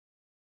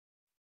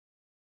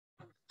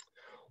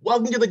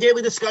Welcome to the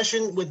daily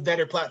discussion with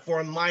Vetter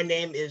Platform. My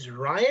name is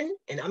Ryan,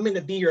 and I'm going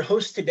to be your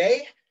host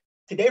today.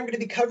 Today, we're going to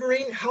be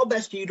covering how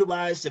best to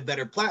utilize the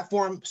Vetter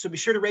Platform. So be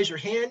sure to raise your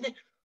hand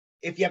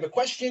if you have a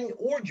question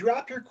or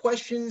drop your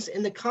questions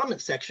in the comment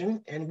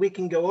section and we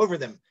can go over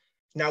them.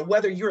 Now,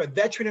 whether you're a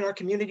veteran in our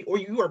community or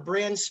you are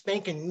brand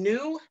spanking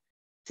new,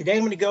 today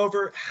I'm going to go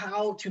over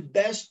how to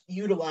best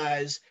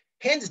utilize,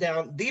 hands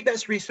down, the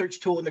best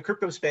research tool in the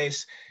crypto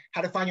space,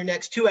 how to find your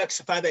next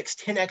 2x,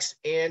 5x, 10x,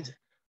 and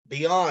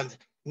beyond.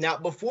 Now,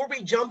 before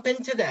we jump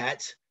into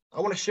that,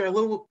 I want to share a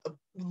little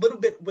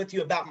bit with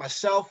you about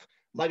myself.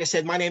 Like I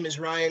said, my name is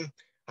Ryan.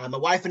 My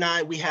wife and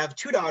I, we have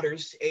two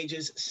daughters,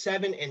 ages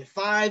 7 and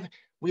 5.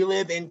 We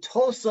live in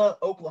Tulsa,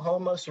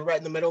 Oklahoma, so right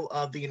in the middle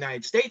of the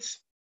United States.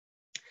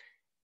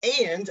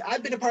 And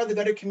I've been a part of the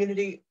Vetter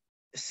community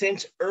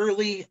since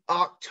early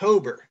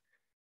October.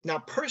 Now,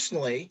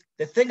 personally,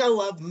 the thing I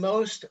love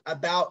most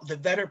about the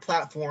Vetter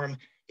platform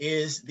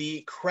is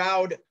the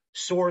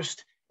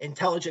crowd-sourced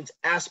intelligence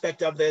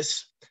aspect of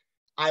this.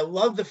 I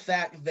love the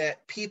fact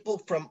that people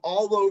from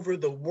all over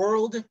the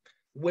world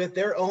with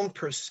their own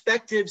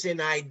perspectives and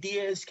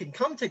ideas can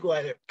come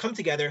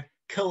together,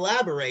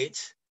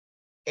 collaborate,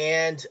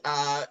 and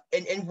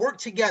work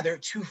together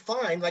to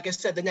find, like I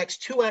said, the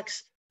next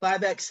 2x,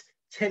 5x,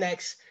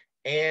 10x,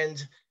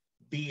 and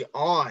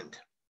beyond.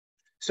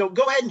 So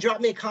go ahead and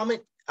drop me a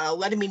comment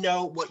letting me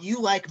know what you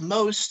like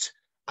most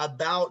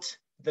about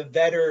the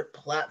Vetter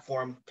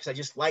platform, because I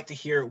just like to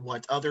hear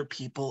what other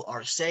people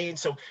are saying.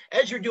 So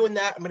as you're doing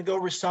that, I'm going to go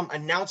over some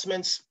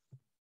announcements.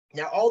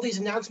 Now, all these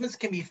announcements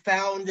can be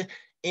found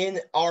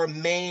in our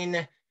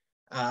main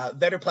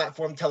Vetter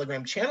platform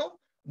Telegram channel.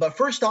 But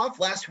first off,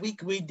 last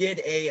week we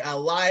did a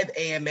live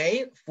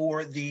AMA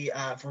for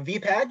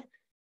VPAD,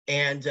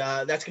 and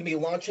that's going to be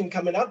launching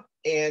coming up.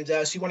 And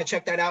so you want to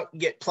check that out,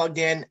 get plugged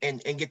in,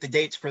 and get the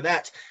dates for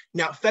that.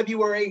 Now,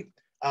 February,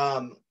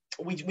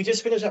 we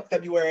just finished up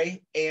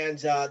February, and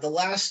the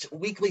last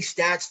weekly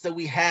stats that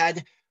we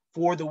had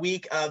for the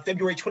week of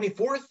February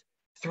 24th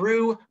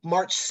through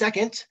March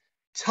 2nd,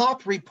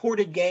 top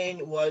reported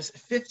gain was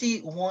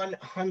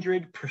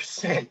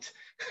 5,100%.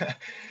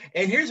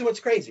 And here's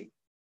what's crazy.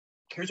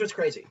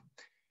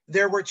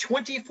 There were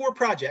 24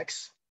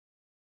 projects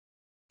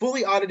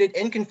fully audited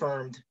and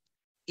confirmed.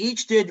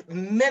 Each did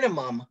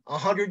minimum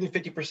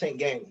 150%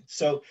 gain.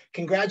 So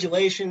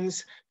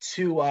congratulations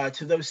to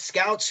those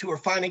scouts who are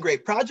finding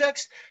great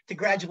projects.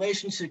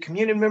 Congratulations to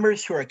community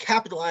members who are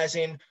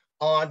capitalizing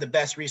on the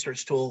best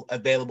research tool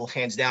available,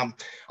 hands down.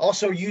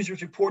 Also,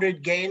 users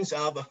reported gains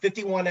of a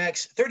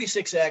 51x,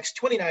 36x,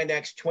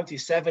 29x,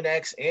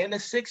 27x, and a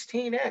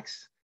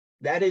 16x.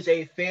 That is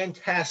a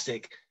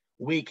fantastic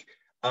week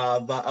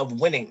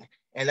of winning,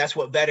 and that's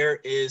what Vetter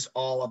is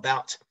all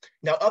about.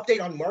 Now,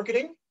 update on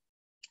marketing.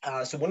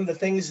 So one of the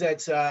things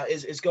that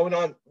is going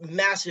on,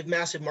 massive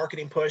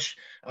marketing push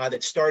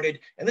that started,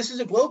 and this is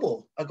a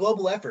global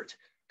effort.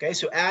 Okay,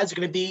 so ads are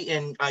going to be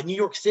in New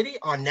York City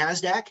on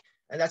NASDAQ,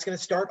 and that's going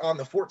to start on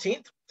the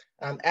 14th.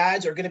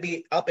 Ads are going to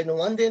be up in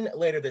London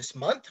later this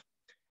month.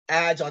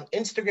 Ads on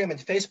Instagram and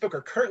Facebook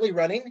are currently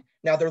running.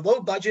 Now they're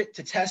low budget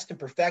to test and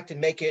perfect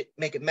and make it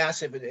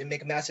massive and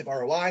make a massive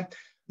ROI.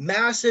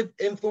 Massive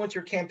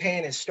influencer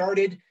campaign has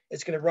started.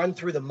 It's going to run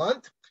through the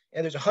month.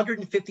 And there's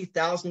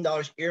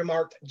 $150,000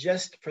 earmarked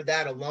just for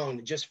that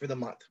alone, just for the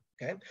month,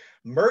 okay?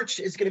 Merch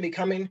is going to be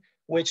coming,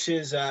 which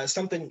is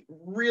something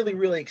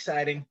really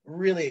exciting.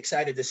 Really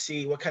excited to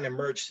see what kind of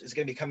merch is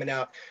going to be coming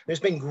out. There's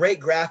been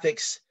great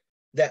graphics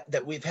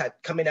that we've had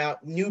coming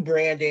out, new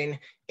branding,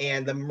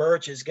 and the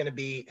merch is going to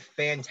be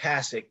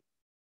fantastic.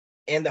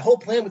 And the whole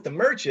plan with the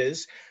merch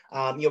is,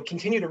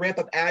 continue to ramp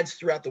up ads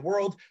throughout the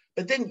world,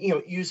 but then,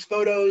 use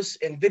photos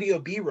and video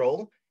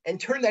B-roll and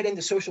turn that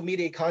into social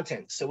media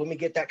content. So when we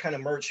get that kind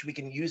of merch, we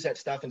can use that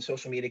stuff in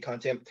social media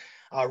content.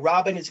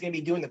 Robin is going to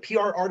be doing the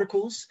PR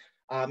articles,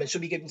 and she'll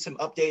be giving some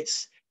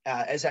updates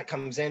as that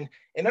comes in.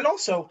 And then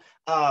also,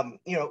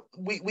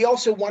 we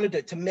also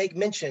wanted to make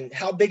mention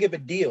how big of a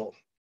deal,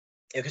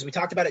 because we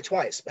talked about it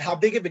twice, but how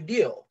big of a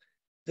deal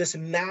this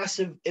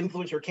massive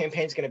influencer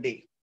campaign is going to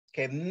be.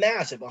 Okay,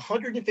 massive,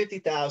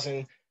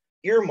 150,000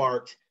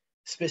 earmarked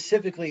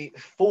specifically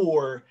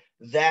for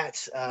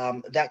that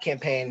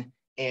campaign.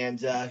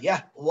 And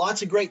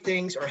lots of great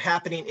things are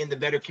happening in the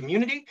Vetter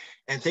community,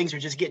 and things are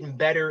just getting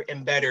better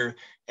and better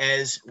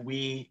as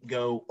we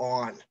go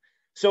on.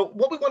 So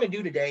what we want to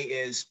do today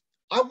is,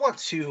 I want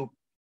to,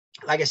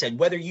 like I said,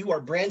 whether you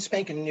are brand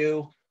spanking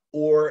new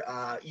or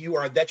you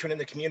are a veteran in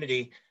the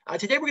community,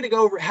 today we're going to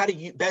go over how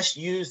to best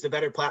use the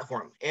Vetter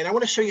platform. And I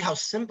want to show you how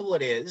simple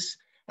it is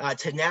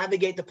to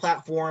navigate the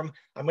platform.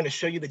 I'm going to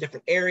show you the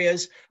different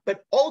areas,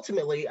 but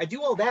ultimately I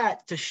do all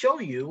that to show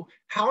you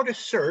how to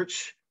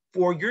search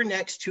for your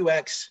next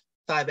 2x,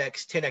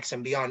 5x, 10x,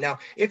 and beyond. Now,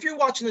 if you're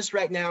watching this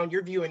right now and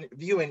you're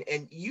viewing,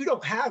 and you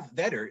don't have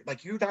Vetter,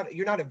 like you're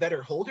not a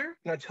Vetter holder,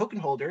 not a token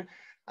holder,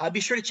 be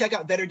sure to check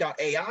out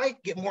Vetter.ai,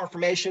 get more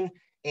information,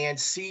 and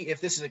see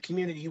if this is a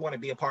community you want to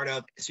be a part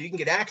of, so you can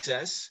get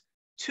access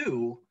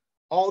to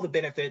all the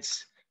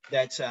benefits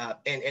that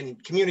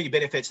and community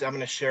benefits that I'm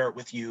going to share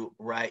with you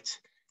right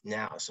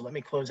now. So let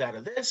me close out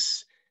of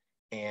this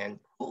and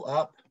pull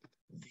up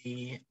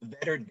the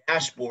Vetter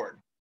dashboard.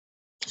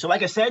 So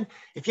like I said,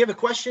 if you have a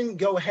question,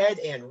 go ahead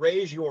and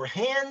raise your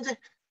hand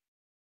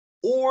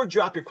or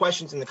drop your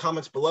questions in the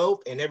comments below,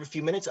 and every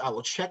few minutes I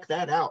will check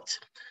that out.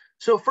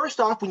 So first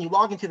off, when you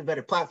log into the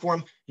Vetter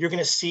platform, you're going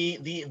to see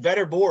the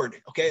Vetter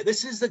board. Okay,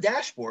 this is the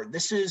dashboard.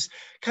 This is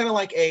kind of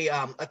like a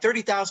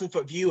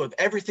 30,000-foot view of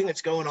everything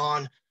that's going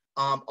on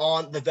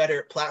the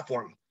Vetter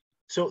platform.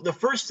 So the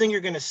first thing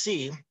you're going to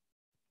see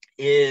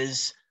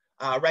is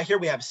right here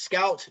we have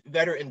Scout,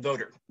 Vetter, and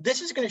Voter.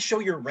 This is going to show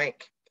your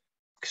rank.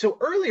 So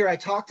earlier I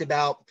talked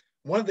about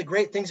one of the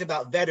great things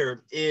about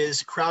Vetter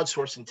is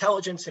crowdsourced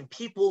intelligence and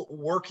people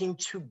working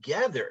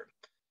together.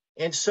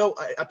 And so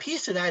a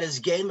piece of that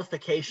is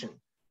gamification.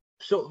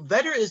 So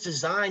Vetter is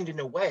designed in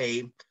a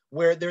way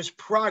where there's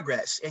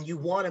progress and you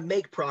want to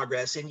make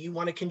progress and you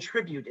want to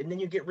contribute and then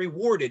you get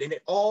rewarded and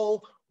it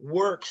all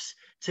works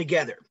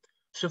together.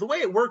 So the way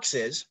it works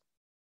is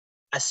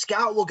a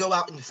scout will go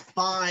out and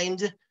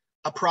find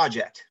a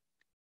project.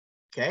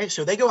 Okay,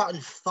 so they go out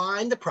and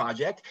find the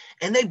project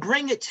and they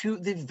bring it to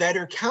the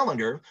Vetter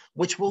calendar,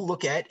 which we'll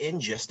look at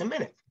in just a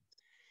minute.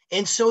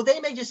 And so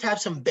they may just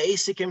have some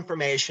basic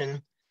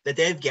information that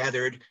they've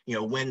gathered, you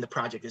know, when the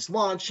project is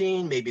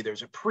launching, maybe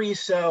there's a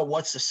pre-sale,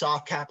 what's the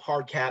soft cap,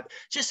 hard cap,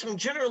 just some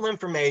general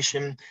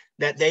information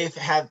that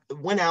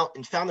went out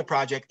and found the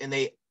project and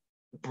they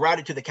brought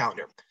it to the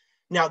calendar.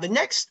 Now, the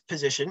next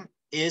position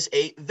is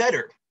a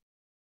Vetter.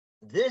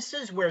 This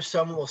is where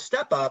someone will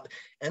step up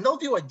and they'll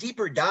do a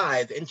deeper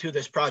dive into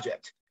this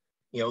project.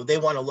 You know, they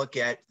want to look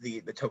at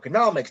the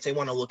tokenomics. They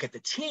want to look at the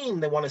team.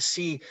 They want to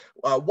see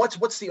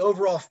what's the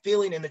overall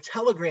feeling in the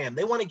Telegram.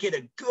 They want to get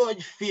a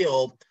good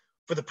feel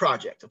for the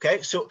project.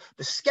 Okay, so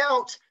the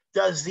scout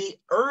does the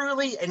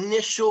early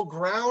initial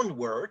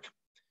groundwork,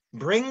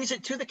 brings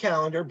it to the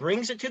calendar,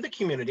 brings it to the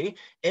community,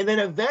 and then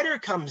a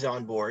Vetter comes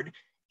on board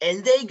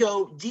and they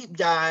go deep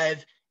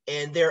dive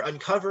and they're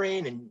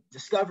uncovering and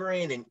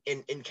discovering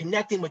and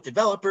connecting with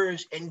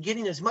developers and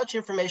getting as much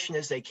information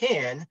as they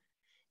can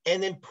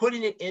and then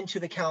putting it into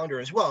the calendar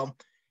as well.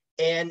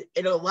 And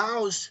it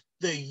allows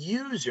the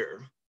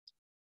user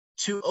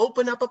to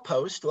open up a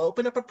post, to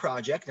open up a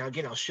project. Now,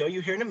 again, I'll show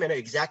you here in a minute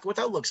exactly what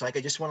that looks like.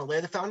 I just want to lay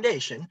the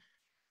foundation,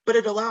 but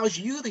it allows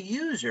you, the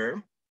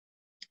user,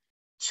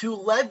 to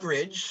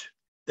leverage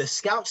the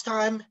scout's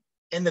time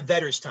and the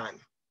Vetter's time.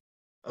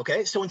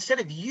 Okay, so instead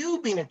of you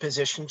being in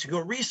position to go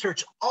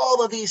research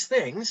all of these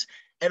things,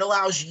 it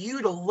allows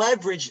you to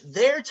leverage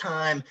their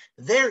time,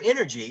 their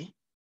energy,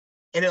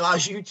 and it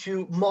allows you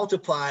to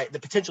multiply the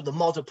potential to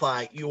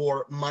multiply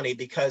your money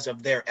because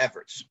of their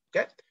efforts.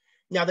 Okay,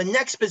 now the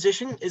next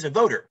position is a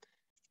voter.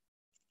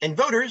 And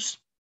voters,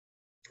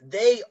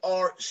 they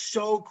are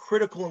so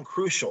critical and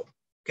crucial.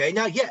 Okay,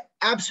 now, yeah,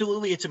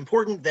 absolutely, it's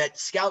important that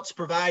scouts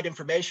provide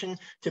information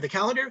to the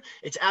calendar.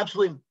 It's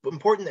absolutely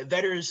important that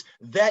Vetters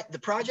vet the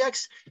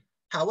projects.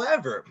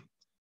 However,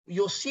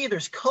 you'll see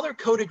there's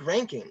color-coded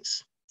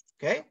rankings,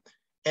 okay?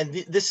 And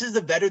this is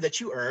the Vetter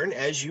that you earn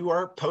as you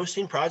are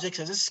posting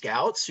projects as a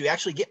scout. So you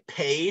actually get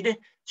paid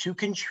to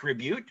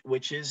contribute,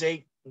 which is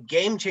a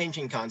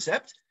game-changing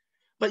concept.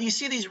 But you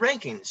see these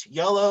rankings,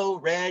 yellow,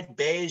 red,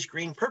 beige,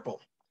 green, purple.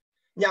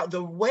 Now,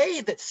 the way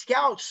that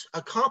scouts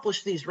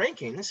accomplish these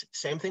rankings,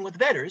 same thing with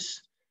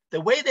Vetters, the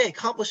way they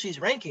accomplish these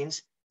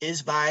rankings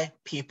is by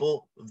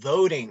people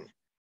voting,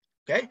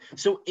 okay?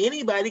 So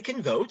anybody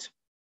can vote,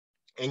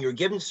 and you're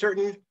given a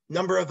certain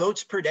number of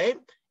votes per day,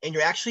 and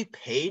you're actually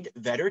paid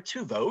Vetter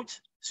to vote,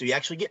 so you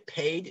actually get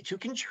paid to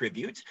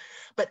contribute.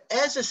 But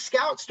as a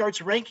scout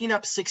starts ranking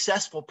up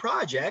successful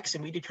projects,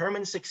 and we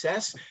determine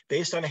success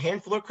based on a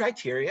handful of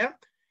criteria,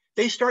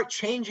 they start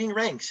changing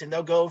ranks and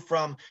they'll go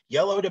from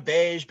yellow to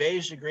beige,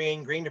 beige to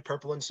green, green to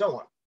purple, and so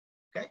on.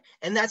 Okay,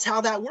 and that's how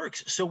that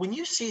works. So when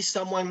you see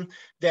someone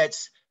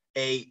that's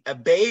a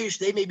beige,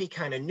 they may be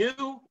kind of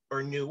new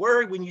or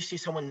newer. When you see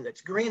someone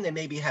that's green, they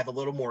maybe have a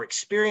little more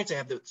experience. They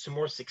have some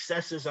more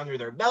successes under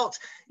their belt.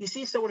 You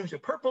see someone who's a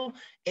purple,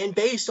 and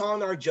based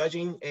on our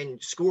judging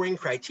and scoring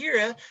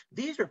criteria,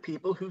 these are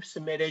people who've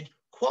submitted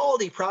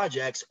quality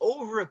projects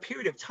over a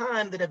period of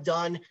time that have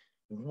done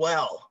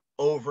well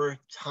over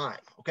time,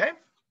 okay?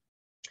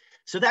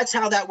 So that's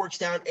how that works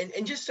down.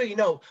 And just so you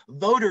know,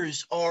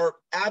 voters are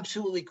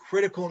absolutely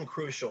critical and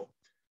crucial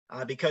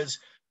because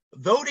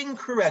voting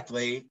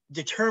correctly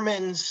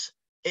determines,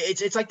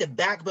 it's like the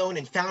backbone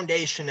and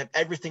foundation of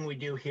everything we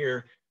do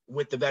here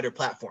with the Vetter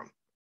platform,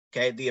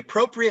 okay? The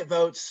appropriate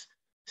votes,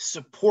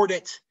 support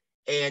it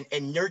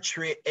and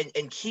nurture it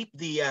and keep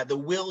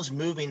the wheels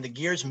moving, the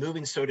gears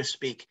moving, so to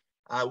speak.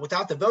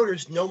 Without the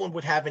voters, no one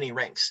would have any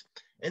ranks.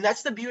 And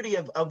that's the beauty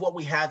of what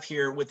we have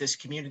here with this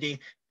community.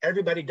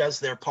 Everybody does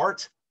their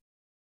part,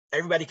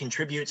 everybody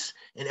contributes,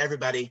 and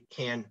everybody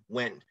can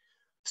win.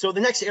 So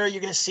the next area you're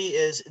going to see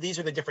is these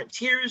are the different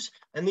tiers,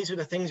 and these are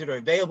the things that are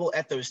available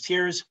at those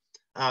tiers.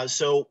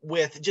 So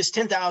with just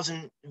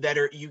 10,000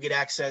 Vetter, you get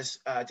access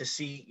to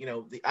see, you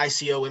know, the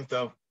ICO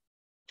info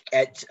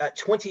At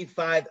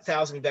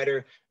 25,000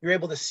 Vetter, you're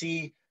able to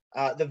see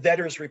the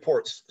Vetters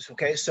reports.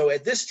 Okay, so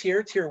at this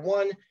tier, tier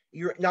 1,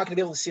 you're not going to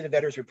be able to see the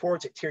Vetters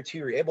reports. At tier 2,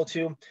 you're able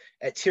to.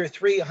 At tier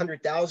 3,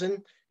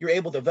 100,000, you're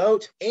able to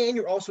vote, and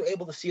you're also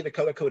able to see the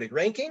color-coded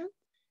ranking.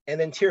 And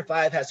then tier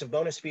 5 has some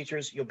bonus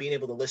features. You'll be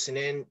able to listen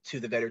in to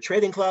the Vetter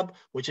Trading Club,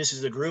 which this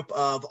is a group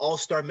of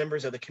all-star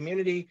members of the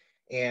community,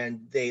 and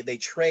they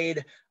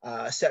trade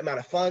a set amount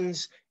of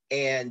funds.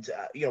 And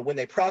when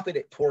they profit,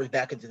 it pours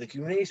back into the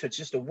community. So it's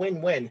just a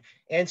win-win.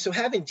 And so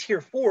having tier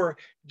 4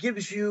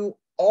 gives you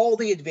all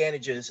the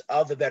advantages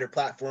of the Vetter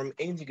platform.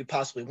 Anything you could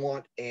possibly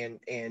want and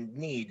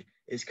need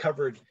is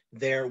covered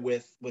there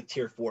with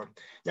tier 4.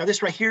 Now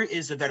this right here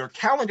is the Vetter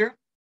calendar,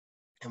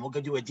 and we'll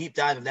go do a deep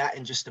dive of that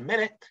in just a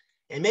minute.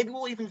 And maybe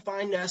we'll even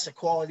find us a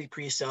quality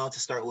pre-sale to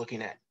start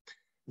looking at.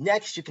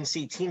 Next, you can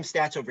see team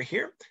stats over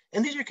here.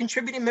 And these are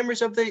contributing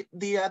members of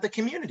the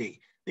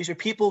community. These are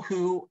people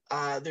who,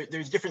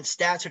 there's different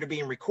stats that are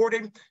being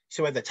recorded.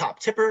 So we have the top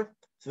tipper.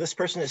 So this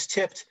person has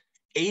tipped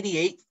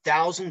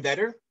 88,000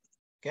 Vetter,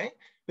 okay?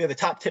 We have the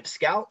top tip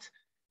scout.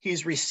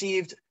 He's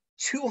received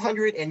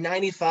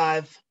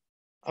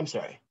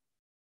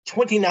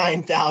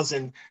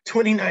 29,000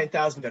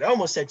 Vetter. I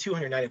almost said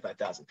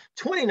 295,000,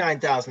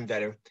 29,000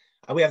 Vetter.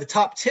 We have the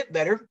top tip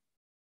Vetter,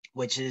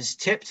 which is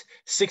tipped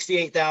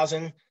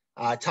 68,000.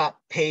 Top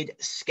paid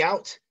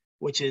scout,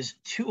 which is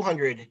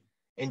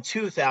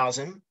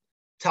 202,000.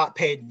 Top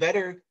paid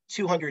Vetter,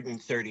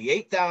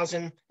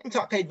 238,000. And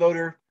top paid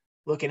voter,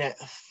 looking at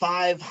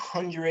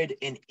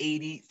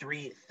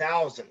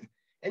 583,000.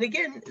 And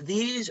again,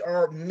 these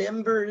are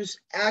members,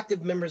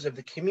 active members of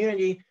the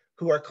community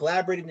who are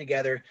collaborating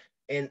together.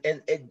 And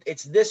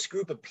it's this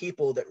group of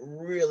people that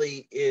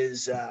really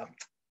is a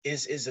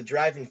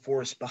driving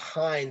force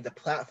behind the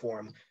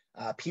platform.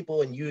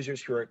 People and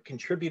users who are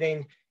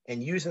contributing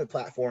and using the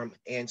platform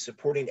and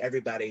supporting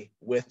everybody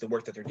with the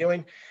work that they're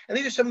doing. And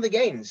these are some of the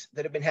gains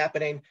that have been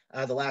happening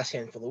the last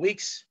handful of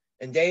weeks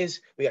and days.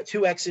 We got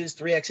 2Xs,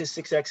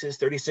 3Xs, 6Xs,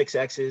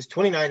 36Xs,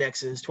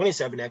 29Xs,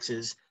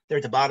 27Xs. They're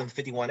at the bottom,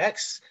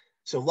 51X.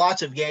 So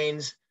lots of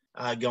gains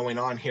going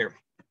on here.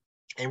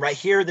 And right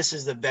here, this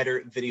is the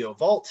Vetter Video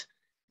Vault.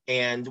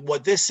 And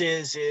what this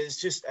is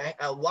just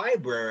a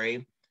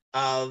library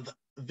of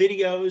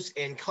videos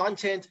and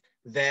content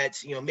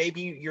that,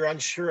 maybe you're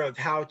unsure of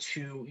how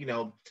to,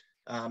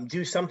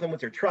 do something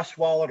with your Trust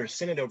Wallet or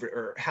send it over,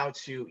 or how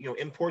to,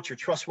 import your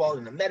Trust Wallet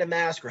into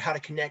MetaMask, or how to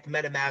connect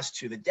MetaMask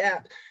to the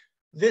dApp.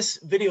 This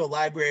video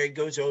library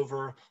goes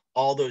over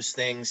all those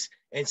things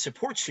and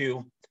supports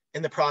you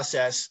in the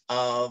process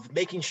of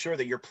making sure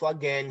that you're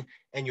plugged in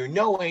and you're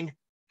knowing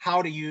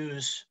how to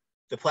use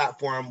the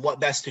platform, what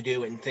best to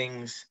do, and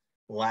things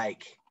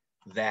like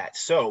that.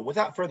 So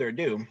without further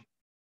ado,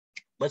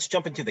 let's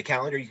jump into the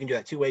calendar. You can do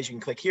that two ways. You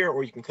can click here,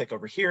 or you can click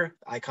over here,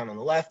 the icon on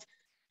the left,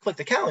 click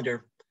the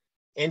calendar.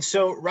 And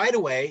so right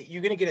away,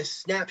 you're going to get a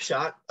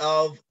snapshot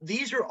of,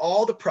 these are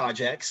all the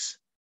projects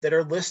that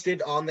are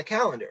listed on the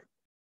calendar.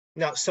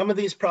 Now, some of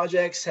these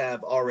projects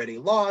have already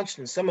launched,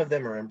 and some of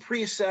them are in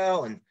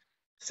pre-sale, and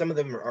some of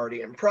them are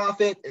already in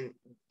profit, and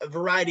a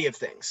variety of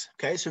things.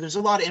 Okay, so there's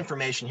a lot of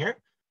information here.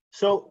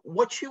 So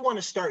what you want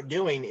to start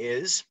doing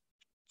is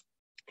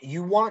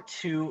you want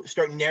to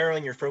start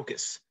narrowing your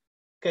focus.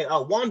 Okay,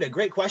 Wanda,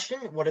 great question.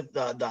 What is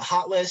the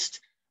hot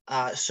list?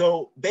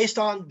 So based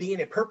on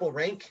being a purple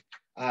rank,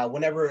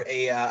 whenever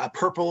a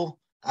purple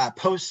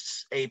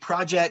posts a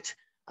project,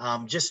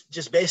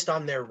 just based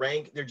on their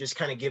rank, they're just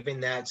kind of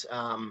giving that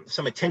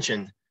some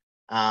attention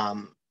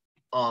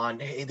on,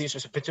 hey, these are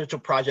some potential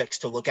projects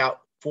to look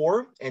out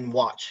for and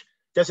watch.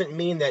 Doesn't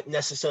mean that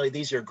necessarily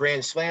these are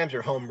grand slams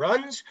or home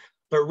runs,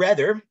 but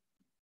rather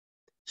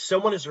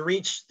someone has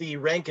reached the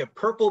rank of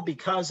purple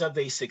because of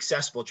a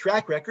successful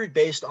track record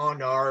based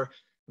on our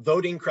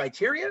voting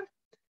criteria.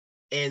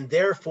 And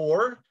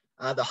therefore,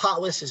 the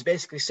hot list is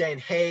basically saying,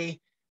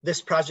 hey,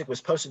 this project was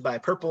posted by a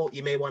purple,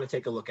 you may want to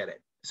take a look at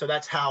it. So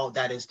that's how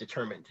that is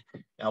determined.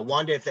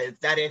 Wanda, if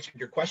that answered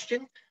your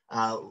question,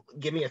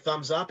 give me a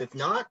thumbs up. If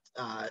not,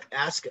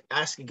 ask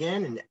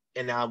again,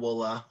 and I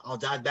will I'll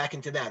dive back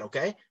into that.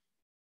 Okay.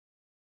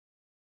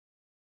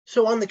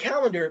 So on the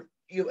calendar,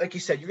 like you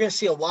said, you're going to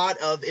see a lot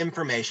of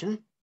information,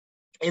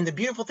 and the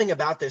beautiful thing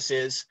about this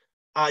is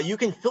you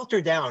can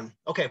filter down.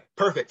 Okay,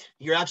 perfect.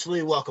 You're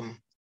absolutely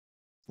welcome,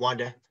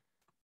 Wanda.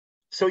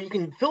 So you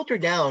can filter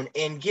down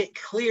and get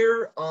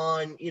clear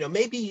on,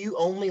 maybe you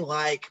only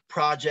like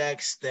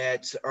projects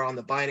that are on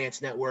the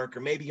Binance network,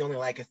 or maybe you only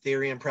like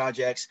Ethereum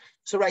projects.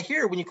 So right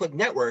here, when you click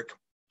network,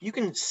 you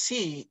can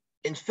see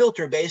and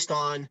filter based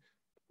on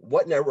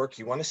what network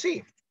you want to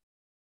see.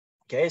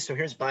 Okay, so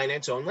here's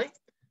Binance only.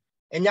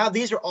 And now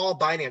these are all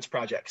Binance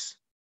projects.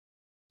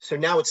 So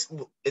now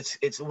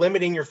it's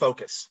limiting your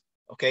focus.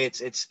 Okay,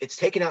 it's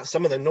taking out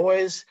some of the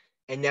noise,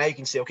 and now you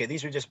can see, okay,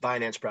 these are just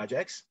Binance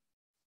projects.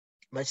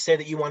 Let's say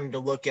that you wanted to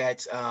look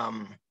at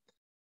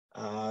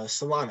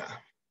Solana.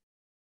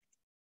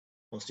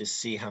 Let's just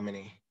see how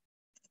many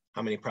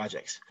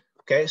projects.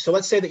 Okay, so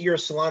let's say that you're a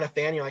Solana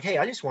fan. You're like, hey,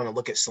 I just want to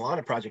look at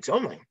Solana projects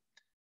only.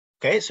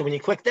 Okay, so when you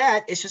click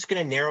that, it's just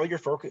going to narrow your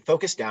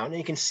focus down, and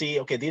you can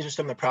see, okay, these are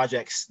some of the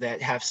projects that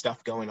have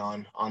stuff going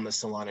on the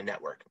Solana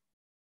network.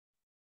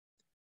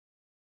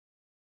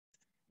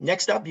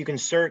 Next up, you can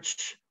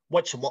search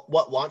what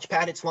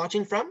launchpad it's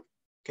launching from.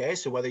 Okay,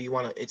 so whether you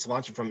want to, it's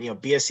launching from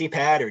BSC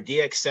Pad or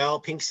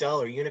DXL,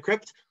 PinkCell, or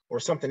Unicrypt, or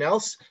something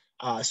else.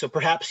 So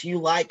perhaps you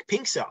like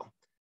PinkCell,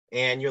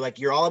 and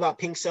you're all about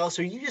PinkCell,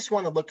 so you just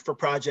want to look for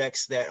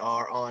projects that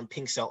are on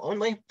PinkCell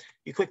only.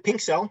 You click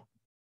PinkCell,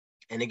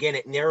 and again,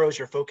 it narrows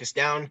your focus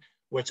down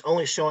where it's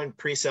only showing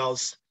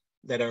pre-sales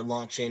that are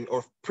launching,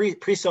 or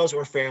pre-sales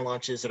or fair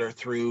launches that are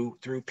through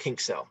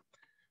PinkCell.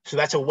 So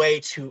that's a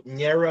way to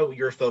narrow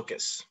your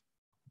focus.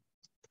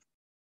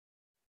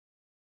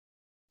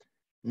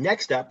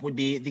 Next up would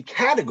be the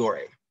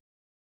category.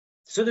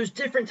 So there's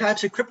different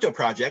types of crypto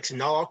projects, and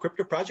not all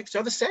crypto projects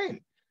are the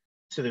same.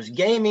 So there's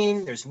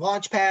gaming, there's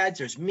launchpads,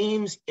 there's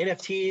memes,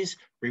 NFTs,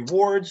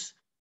 rewards,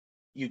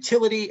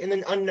 utility, and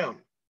then unknown.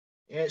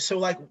 And so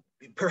like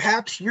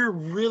perhaps you're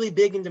really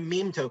big into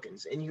meme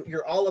tokens, and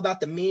you're all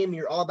about the meme,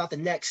 you're all about the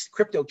next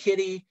crypto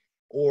kitty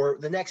or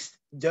the next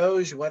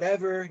Doge,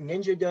 whatever,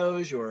 Ninja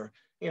Doge, or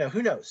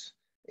who knows.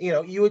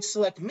 You would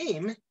select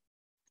meme,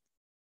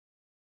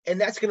 and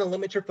that's going to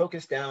limit your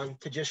focus down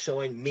to just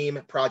showing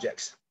meme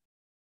projects.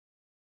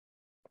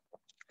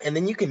 And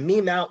then you can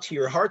meme out to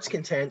your heart's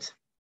content,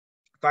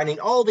 finding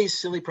all these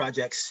silly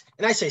projects.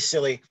 And I say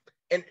silly,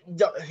 and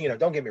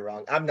don't get me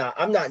wrong, I'm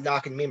not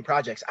knocking meme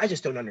projects. I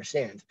just don't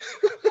understand.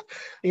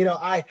 When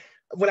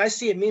I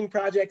see a meme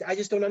project, I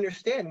just don't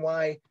understand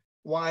why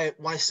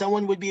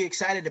someone would be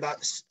excited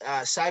about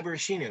Cyber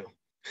Shinu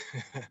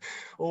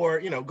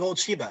or Gold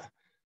Shiba,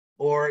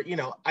 or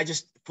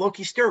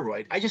Floki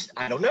Steroid.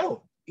 I don't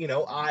know.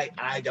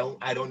 I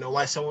don't know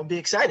why someone would be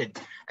excited.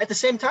 At the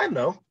same time,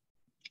 though,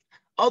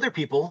 other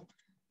people,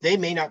 they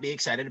may not be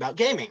excited about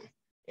gaming,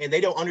 and they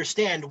don't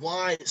understand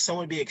why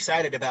someone would be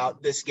excited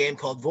about this game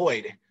called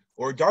Void,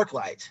 or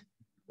Darklight,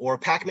 or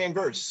Pac-Man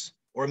Verse,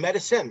 or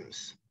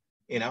MetaSims,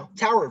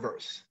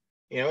 Towerverse.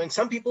 And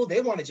some people,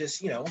 they want to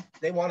just,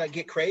 they want to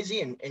get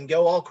crazy and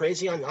go all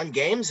crazy on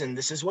games, and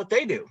this is what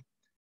they do.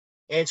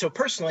 And so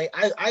personally,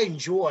 I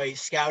enjoy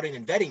scouting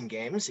and vetting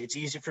games. It's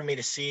easy for me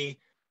to see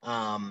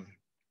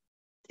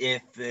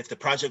if the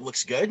project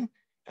looks good,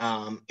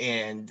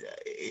 and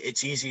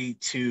it's easy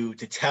to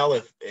tell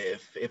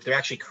if they're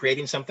actually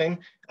creating something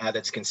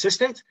that's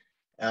consistent.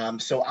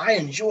 So I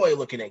enjoy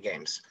looking at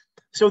games.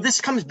 So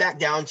this comes back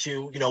down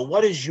to,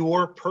 what is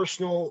your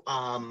personal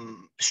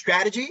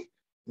strategy?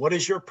 What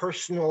is your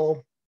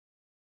personal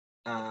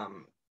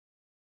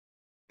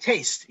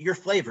taste, your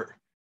flavor,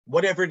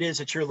 whatever it is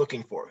that you're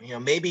looking for?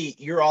 Maybe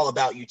you're all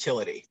about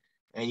utility,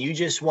 and you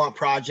just want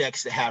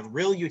projects that have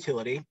real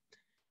utility,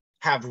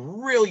 have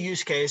real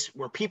use case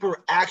where people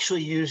are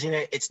actually using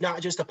it. It's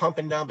not just a pump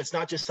and dump. It's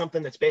not just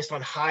something that's based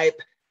on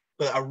hype,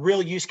 but a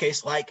real use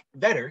case like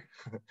Vetter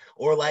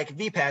or like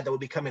VPAD that will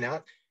be coming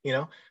out.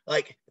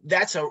 Like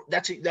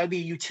that'd be a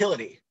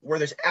utility where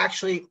there's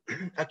actually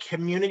a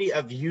community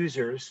of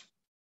users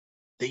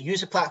that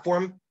use a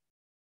platform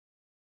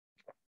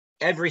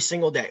every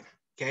single day.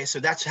 Okay, so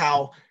that's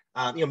how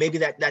maybe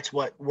that's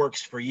what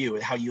works for you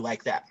and how you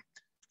like that.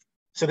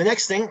 So the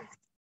next thing,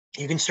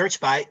 you can search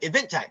by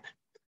event type.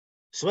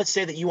 So let's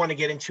say that you want to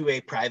get into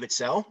a private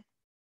sell.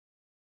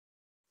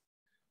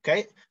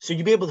 Okay, so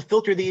you'll be able to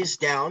filter these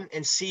down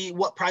and see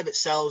what private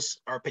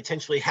sales are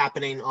potentially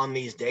happening on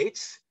these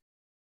dates.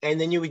 And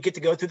then you would get to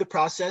go through the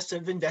process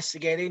of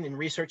investigating and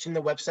researching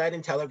the website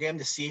and Telegram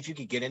to see if you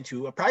could get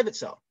into a private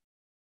sell.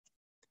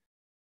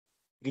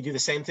 You could do the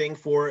same thing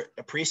for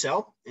a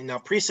pre-sell. And now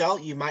pre-sell,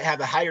 you might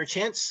have a higher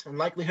chance and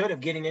likelihood of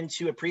getting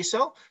into a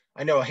pre-sell.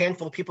 I know a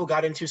handful of people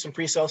got into some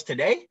pre-sells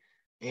today,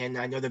 and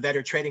I know the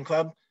Vetter Trading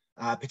Club,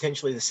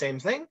 potentially the same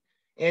thing.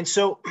 And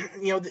so,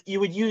 you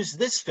would use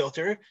this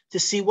filter to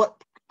see what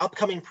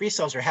upcoming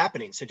pre-sales are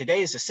happening. So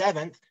today is the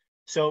 7th.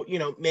 So,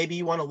 maybe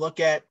you want to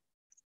look at,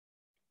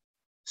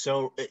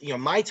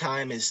 my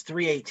time is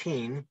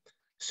 3:18.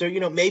 So,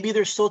 maybe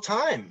there's still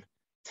time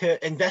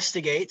to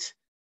investigate,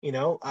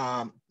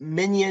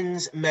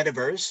 Minions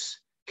Metaverse,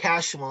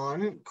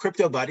 Cashmon,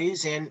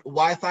 CryptoBuddies, and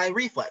Wi-Fi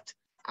Reflect.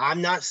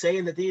 I'm not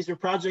saying that these are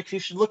projects you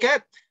should look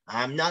at.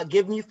 I'm not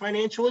giving you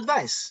financial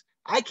advice.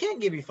 I can't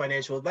give you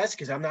financial advice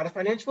because I'm not a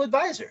financial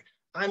advisor.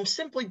 I'm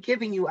simply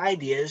giving you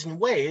ideas and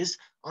ways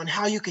on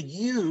how you could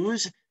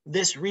use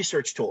this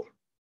research tool.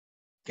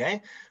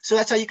 Okay, so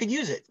that's how you could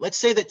use it. Let's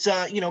say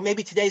that,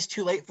 maybe today's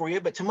too late for you,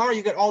 but tomorrow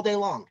you got all day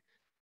long.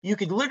 You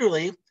could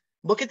literally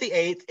look at the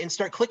 8th and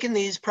start clicking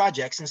these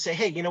projects and say,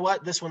 hey, you know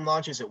what? This one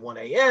launches at 1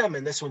 a.m.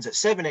 and this one's at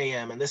 7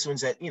 a.m. and this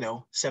one's at,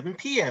 7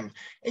 p.m.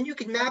 And you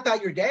can map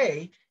out your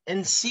day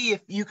and see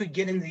if you could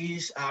get in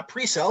these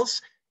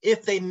pre-sales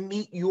if they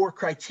meet your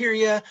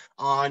criteria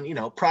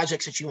on,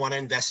 projects that you want to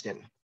invest in.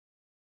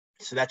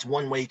 So that's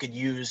one way you could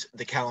use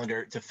the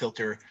calendar to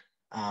filter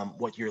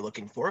what you're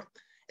looking for.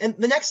 And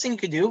the next thing you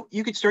could do,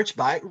 you could search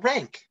by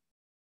rank.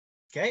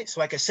 Okay, so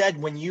like I said,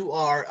 when you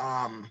are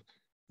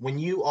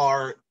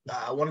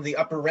one of the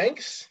upper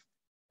ranks,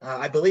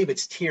 I believe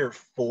it's tier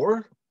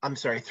 4 I'm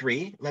sorry,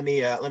 3. Let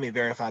me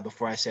verify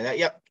before I say that.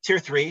 Yep, tier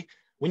 3.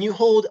 When you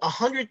hold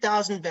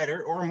 100,000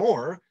 VEDR or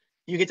more,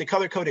 you get the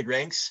color-coded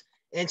ranks,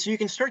 and so you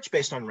can search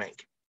based on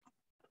rank.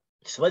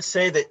 So let's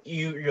say that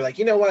you're like,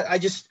 you know what, I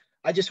just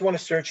want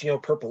to search,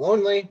 purple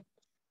only.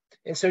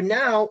 And so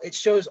now it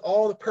shows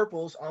all the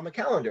purples on the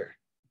calendar.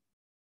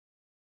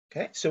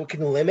 Okay, so it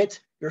can limit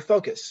your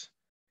focus.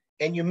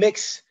 And you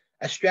mix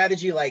a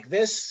strategy like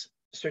this,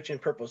 searching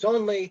purples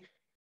only,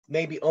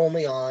 maybe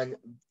only on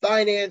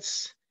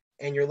Binance,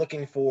 and you're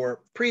looking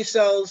for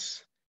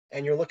pre-sales,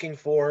 and you're looking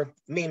for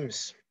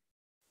memes.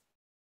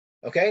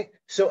 Okay,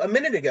 so a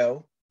minute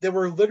ago, there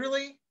were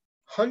literally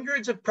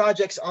hundreds of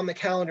projects on the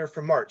calendar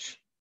for March.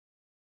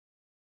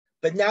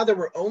 But now that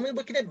we're only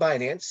looking at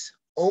Binance,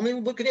 only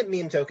looking at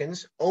meme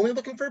tokens, only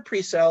looking for a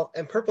pre-sale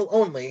and purple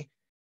only,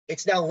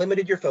 it's now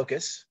limited your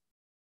focus,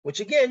 which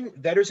again,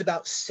 VEDR's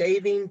about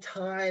saving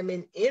time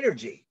and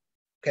energy,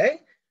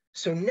 okay?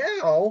 So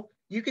now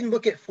you can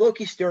look at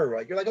Floki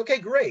Steroid. You're like, okay,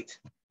 great.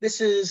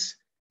 This is,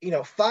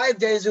 5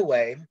 days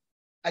away.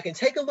 I can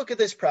take a look at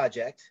this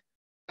project.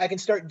 I can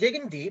start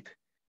digging deep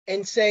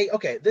and say,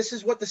 okay, this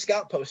is what the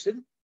scout posted.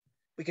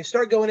 We can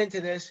start going into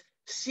this,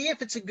 see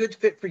if it's a good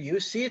fit for you,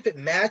 see if it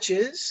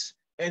matches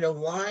and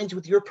aligns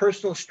with your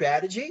personal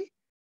strategy.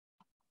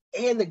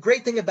 And the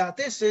great thing about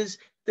this is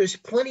there's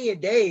plenty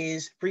of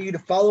days for you to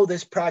follow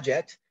this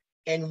project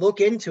and look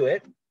into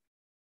it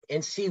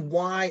and see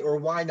why or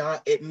why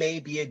not it may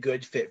be a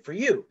good fit for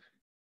you.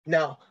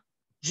 Now,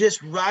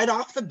 just right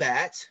off the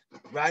bat,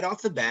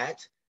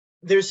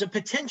 there's a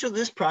potential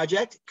this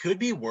project could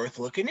be worth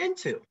looking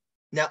into.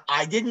 Now,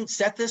 I didn't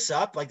set this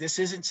up, like this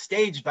isn't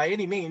staged by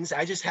any means.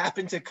 I just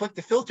happened to click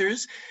the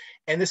filters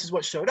and this is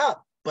what showed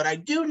up. But I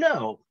do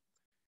know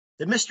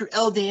that Mr.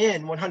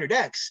 LDN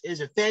 100X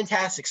is a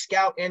fantastic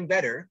scout and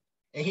VEDR,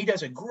 and he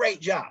does a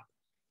great job.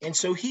 And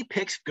so he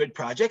picks good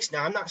projects.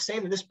 Now, I'm not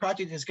saying that this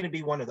project is going to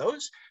be one of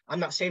those. I'm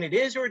not saying it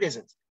is or it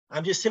isn't.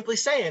 I'm just simply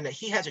saying that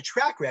he has a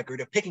track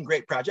record of picking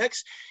great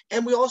projects.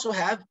 And we also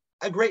have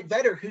a great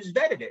VEDR who's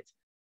vetted it.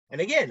 And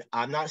again,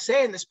 I'm not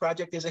saying this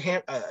project is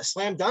a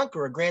slam dunk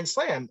or a grand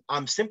slam.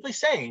 I'm simply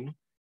saying,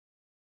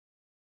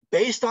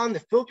 based on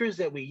the filters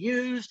that we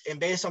used and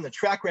based on the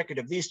track record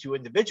of these two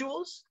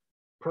individuals,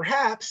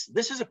 perhaps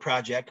this is a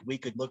project we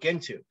could look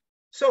into.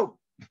 So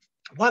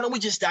why don't we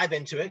just dive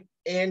into it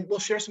and we'll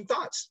share some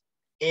thoughts.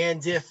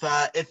 And if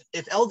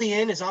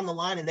LDN is on the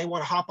line and they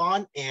want to hop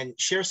on and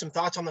share some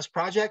thoughts on this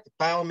project,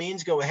 by all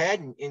means, go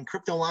ahead. And in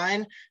Crypto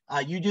Line,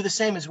 you do the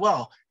same as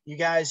well. You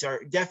guys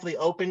are definitely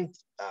open,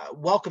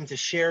 welcome to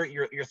share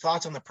your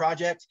thoughts on the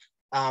project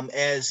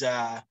as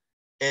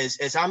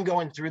I'm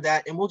going through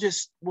that. And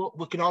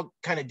we can all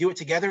kind of do it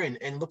together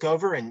and look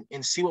over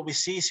and see what we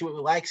see what we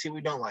like, see what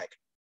we don't like.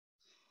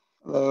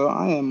 Hello,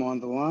 I am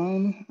on the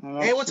line.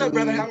 Hey, what's up,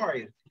 brother? How are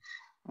you?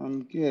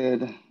 I'm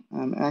good.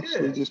 I'm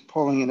actually just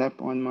pulling it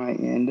up on my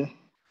end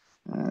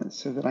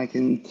so that I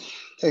can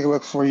take a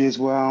look for you as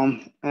well.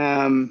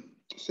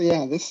 So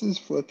yeah, this is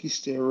Floki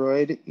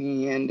Steroid,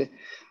 and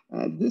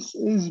this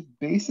is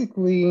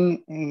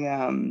basically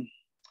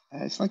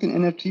it's like an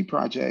NFT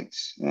project.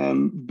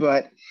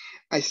 But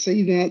I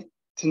say that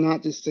to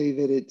not just say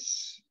that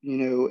it's,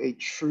 a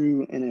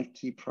true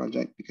NFT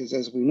project, because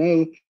as we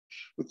know,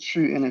 with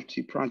true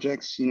NFT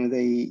projects,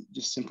 they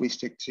just simply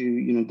stick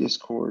to,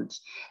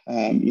 Discords.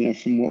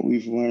 From what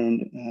we've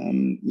learned,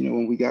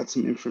 when we got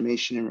some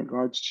information in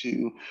regards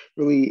to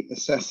really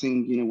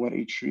assessing, what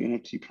a true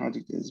NFT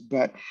project is.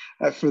 But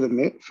for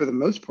the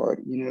most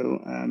part,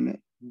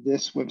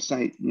 this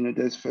website,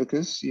 does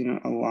focus,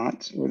 a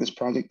lot, or this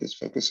project does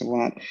focus a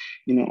lot,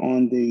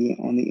 on the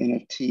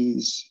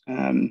NFTs.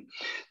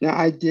 Now,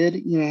 I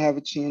did, have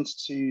a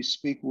chance to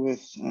speak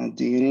with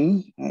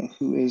Danny,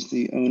 who is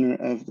the owner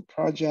of the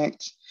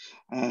project.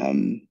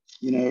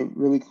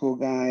 Really cool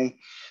guy.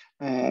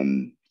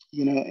 And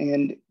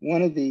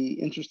one of the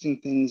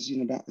interesting things,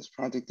 about this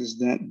project is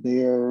that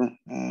they're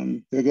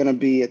going to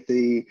be at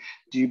the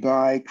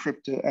Dubai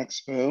Crypto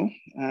Expo,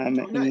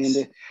 nice.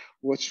 and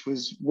what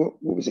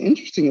was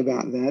interesting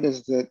about that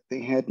is that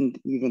they hadn't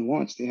even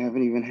launched. They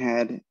haven't even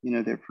had,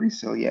 their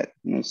pre-sale yet.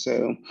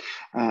 So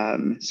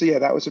yeah,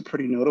 that was a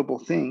pretty notable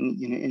thing,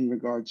 in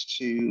regards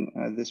to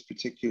this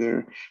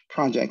particular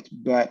project.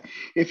 But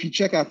if you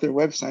check out their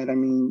website, I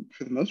mean,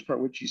 for the most part,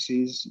 what you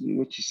see is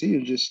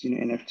just,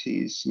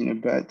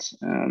 NFTs, but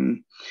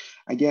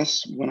I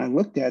guess when I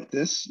looked at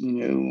this,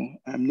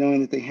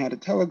 knowing that they had a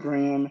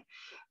Telegram,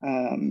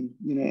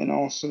 and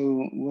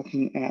also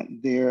looking at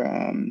their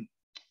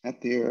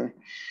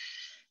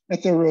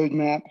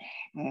roadmap,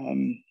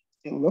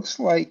 it looks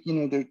like,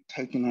 they're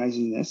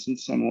tokenizing this in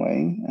some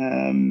way.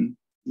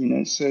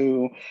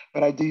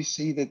 But I do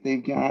see that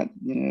they've got,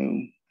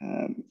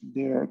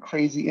 their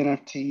crazy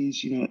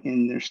NFTs,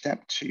 in their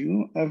step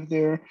 2 of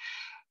their,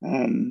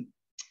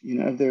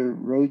 of their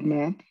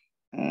roadmap.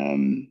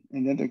 And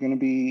then they're going to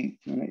be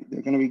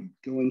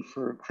going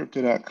for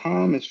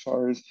crypto.com as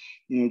far as,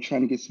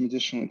 trying to get some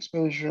additional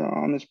exposure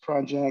on this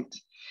project.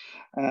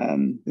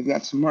 They've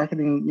got some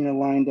marketing,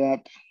 lined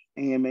up,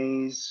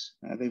 AMAs.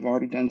 They've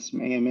already done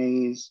some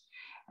AMAs.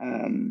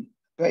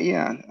 But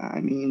yeah, I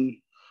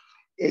mean,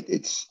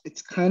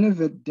 it's kind of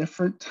a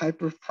different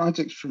type of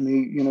project for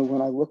me,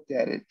 when I looked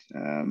at it.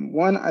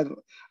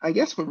 I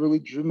guess what really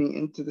drew me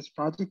into this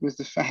project was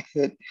the fact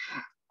that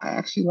I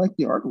actually like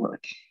the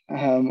artwork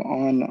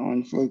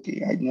on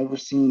Floki. I'd never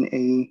seen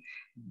a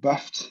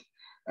buffed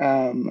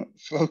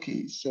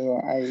Floki, so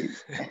I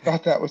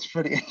thought that was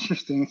pretty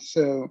interesting.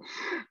 So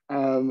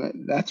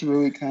that's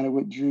really kind of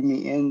what drew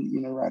me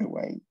in, right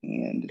away.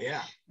 And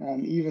Yeah.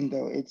 Even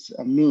though it's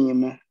a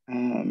meme,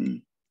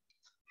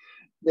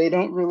 they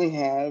don't really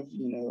have,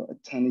 a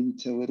ton of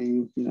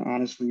utility,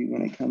 honestly,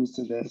 when it comes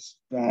to this.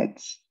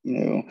 But,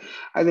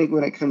 I think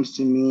when it comes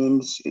to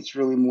memes, it's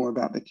really more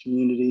about the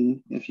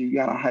community. If you've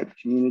got a hype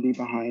community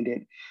behind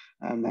it,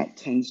 that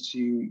tends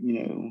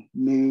to,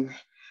 move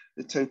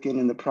the token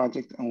and the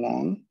project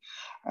along.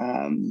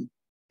 And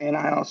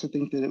I also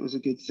think that it was a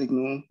good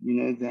signal,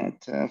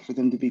 that for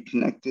them to be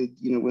connected,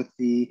 with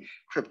the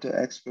Crypto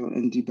Expo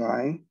in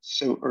Dubai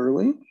so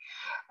early.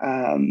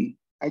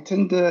 I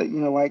tend to,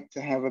 like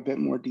to have a bit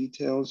more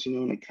details,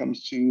 when it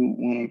comes to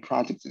when a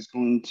project is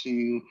going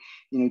to,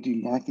 do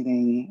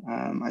marketing.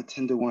 I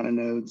tend to want to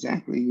know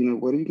exactly,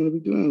 what are you going to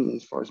be doing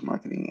as far as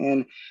marketing?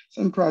 And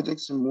some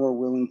projects are more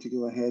willing to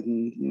go ahead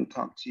and,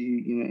 talk to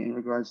you, in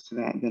regards to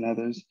that than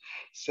others.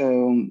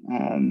 So,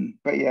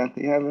 but yeah,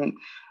 they haven't.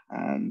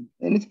 And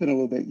it's been a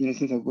little bit,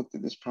 since I've looked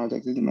at this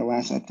project. I think my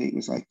last update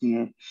was like,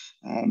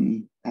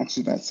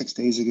 actually about 6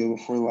 days ago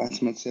before the last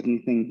time I said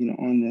anything,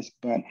 on this.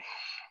 But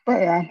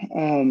yeah,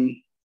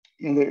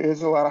 there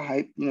is a lot of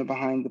hype,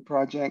 behind the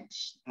project.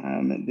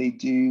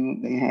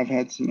 They have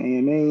had some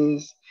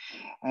AMAs.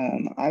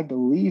 I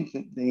believe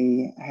that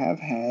they have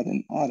had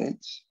an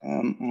audit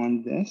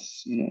on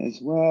this, as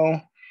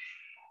well.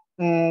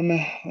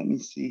 Let me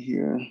see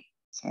here.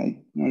 So I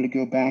wanted to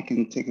go back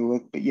and take a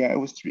look, but yeah, it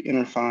was through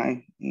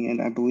InterFi,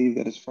 and I believe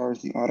that as far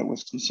as the audit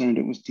was concerned,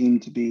 it was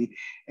deemed to be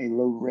a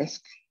low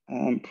risk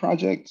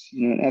project.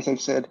 And as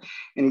I've said,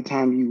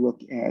 anytime you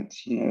look at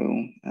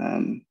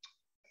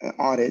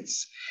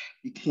audits,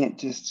 you can't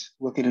just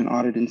look at an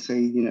audit and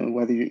say,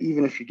 whether you're,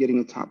 even if you're getting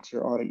a top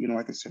tier audit,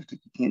 like a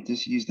certificate, you can't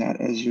just use that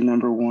as your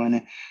number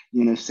one,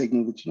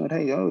 signal that,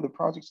 hey, the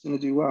project's going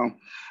to do well.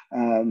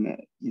 And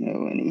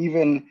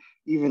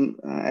even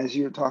as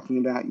you're talking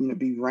about,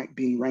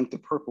 being ranked a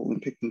purple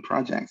and picking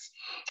projects,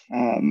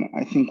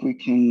 I think we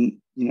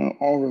can,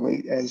 all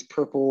relate as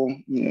purple,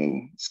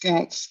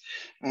 scouts,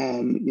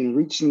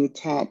 reaching the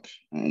top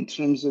in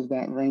terms of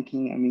that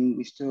ranking. I mean,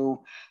 we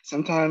still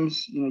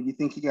sometimes, you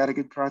think you got a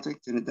good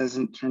project and it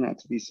doesn't turn out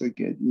to be so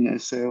good,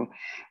 so,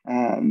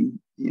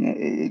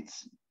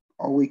 it's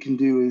all we can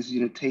do is,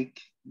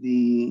 take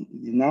the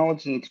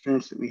knowledge and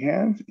experience that we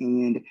have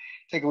and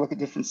take a look at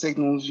different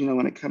signals,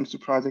 when it comes to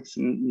projects,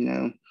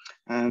 and,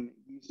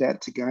 use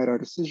that to guide our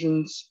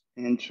decisions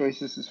and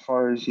choices as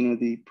far as,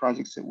 the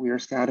projects that we are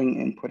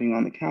scouting and putting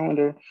on the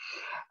calendar.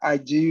 I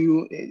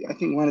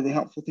think one of the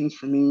helpful things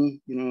for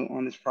me,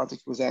 on this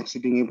project was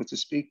actually being able to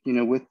speak,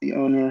 with the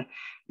owner.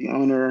 The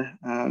owner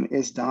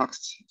is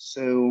doxed.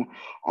 So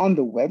on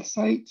the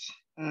website,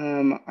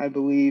 I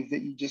believe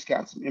that you just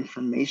got some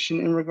information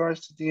in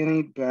regards to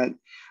Danny, but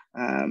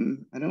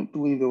I don't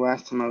believe the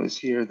last time I was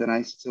here that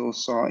I still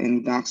saw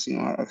any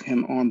doxing of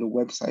him on the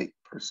website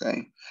per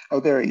se. Oh,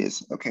 there he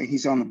is. Okay,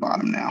 he's on the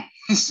bottom now.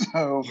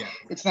 So yeah.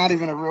 It's not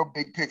even a real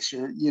big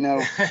picture,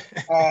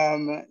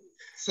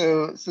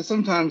 So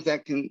sometimes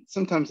that can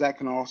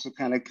also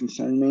kind of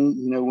concern me,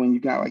 when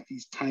you got like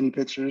these tiny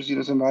pictures,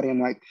 somebody,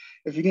 I'm like,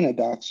 if you're gonna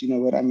dox,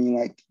 what I mean,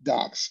 like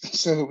dox,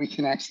 so we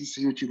can actually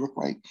see what you look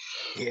like.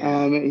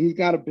 Yeah. He's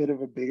got a bit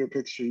of a bigger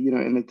picture,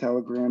 in the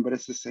Telegram, but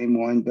it's the same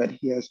one, but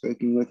he has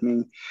spoken with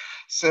me.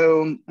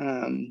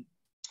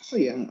 So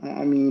yeah,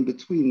 I mean,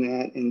 between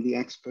that and the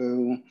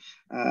expo,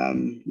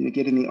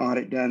 getting the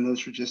audit done,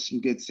 those were just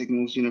some good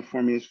signals,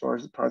 for me as far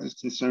as the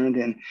project's concerned.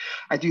 And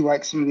I do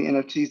like some of the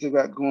NFTs they've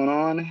got going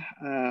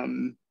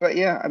on. But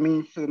yeah, I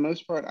mean, for the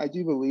most part, I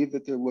do believe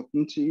that they're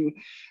looking to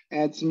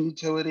add some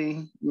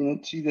utility,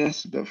 to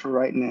this. But for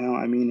right now,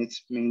 I mean,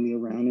 it's mainly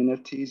around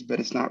NFTs, but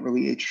it's not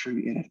really a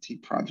true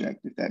NFT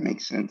project, if that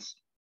makes sense.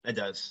 That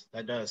does.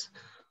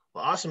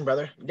 Well, awesome,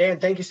 brother.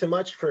 Dan, thank you so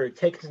much for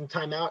taking some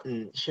time out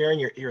and sharing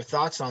your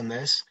thoughts on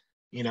this.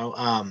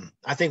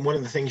 I think one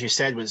of the things you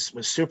said was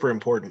super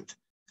important.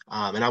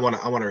 And I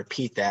want to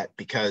repeat that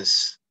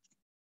because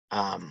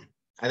I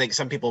think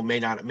some people may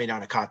not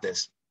have caught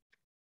this.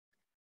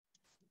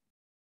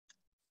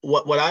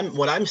 What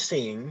I'm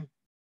seeing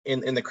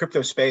in the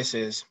crypto space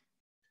is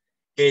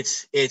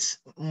it's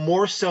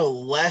more so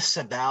less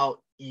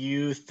about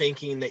you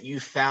thinking that you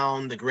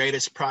found the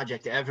greatest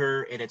project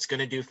ever and it's going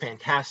to do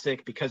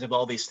fantastic because of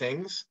all these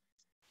things,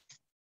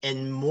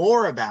 and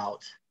more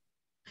about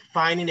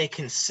finding a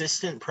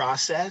consistent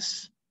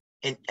process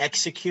and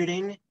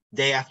executing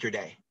day after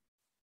day.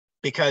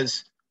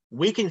 Because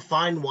we can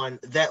find one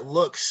that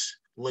looks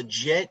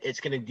legit, it's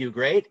going to do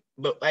great,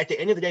 but at the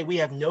end of the day, we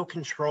have no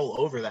control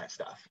over that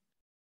stuff.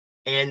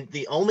 And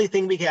the only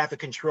thing we have to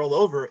control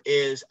over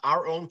is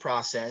our own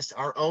process,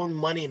 our own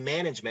money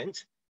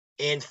management,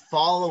 and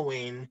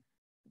following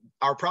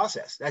our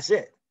process. That's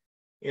it.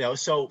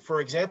 So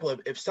for example,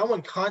 if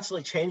someone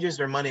constantly changes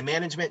their money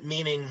management,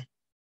 meaning,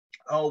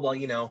 oh, well,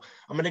 I'm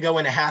going to go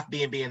in a half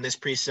B&B in this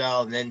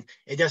pre-sale, and then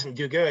it doesn't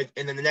do good.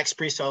 And then the next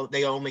pre-sale,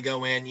 they only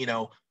go in,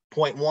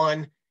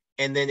 0.1,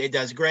 and then it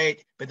does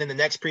great. But then the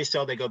next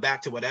pre-sale, they go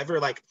back to whatever.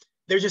 Like,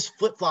 they're just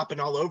flip-flopping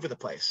all over the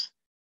place.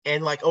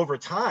 And like over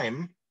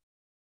time,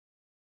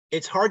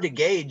 it's hard to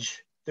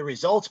gauge the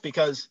results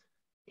because,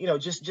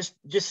 just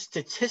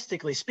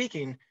statistically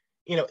speaking,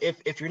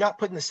 if you're not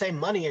putting the same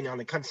money in on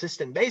a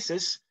consistent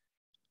basis,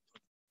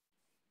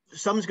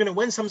 some's going to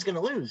win, some's going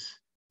to lose.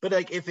 But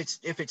like if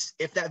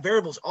that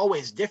variable is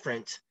always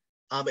different,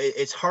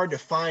 it's hard to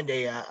find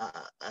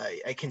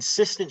a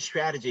consistent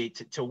strategy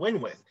to win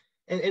with.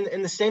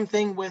 And the same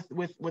thing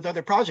with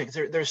other projects.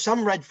 There's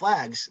some red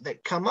flags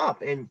that come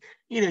up, and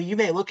you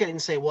may look at it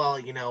and say, well,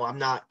 I'm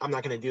not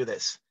going to do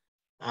this.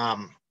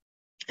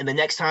 And the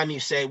next time you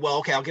say, well,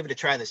 okay, I'll give it a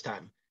try this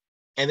time.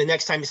 And the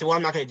next time you say, well,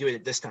 I'm not going to do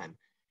it this time.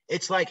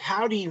 It's like,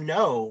 how do you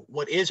know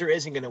what is or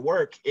isn't going to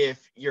work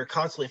if you're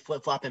constantly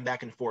flip-flopping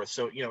back and forth?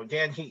 So,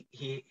 Dan, he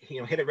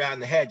hit it right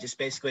on the head. Just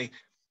basically,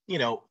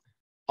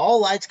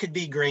 all lights could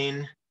be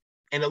green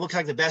and it looks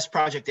like the best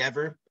project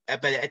ever.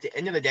 But at the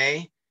end of the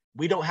day,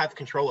 we don't have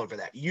control over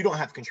that. You don't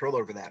have control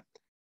over that.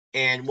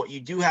 And what you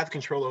do have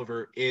control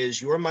over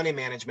is your money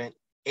management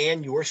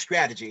and your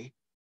strategy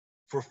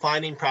for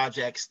finding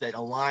projects that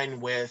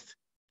align with,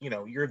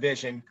 your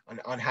vision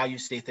on how you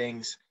see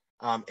things.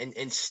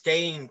 And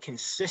staying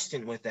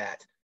consistent with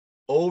that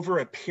over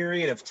a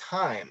period of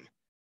time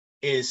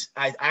is,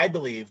 I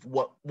believe,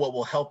 what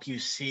will help you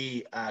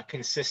see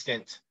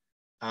consistent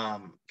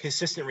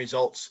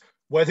results,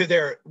 whether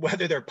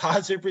they're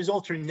positive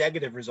results or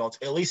negative results.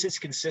 At least it's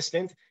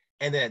consistent,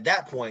 and then at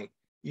that point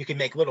you can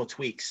make little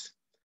tweaks.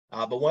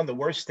 But one of the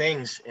worst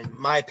things, in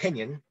my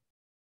opinion,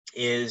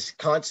 is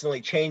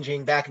constantly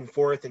changing back and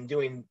forth and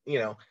doing,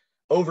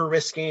 over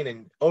risking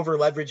and over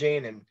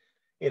leveraging, and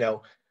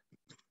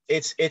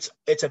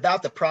it's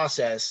about the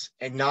process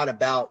and not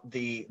about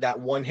that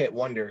one hit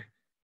wonder.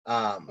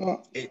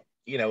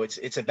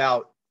 It's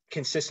about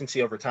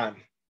consistency over time.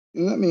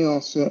 Let me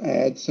also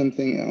add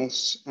something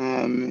else,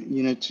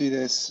 to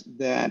this,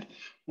 that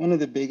one of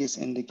the biggest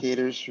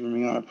indicators for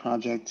me on a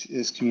project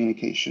is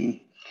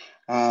communication.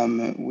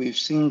 We've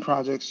seen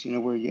projects,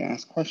 where you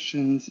ask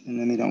questions and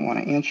then they don't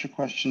want to answer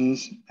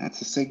questions. That's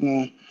a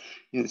signal.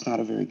 It's not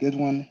a very good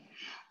one.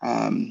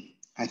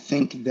 I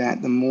think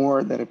that the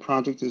more that a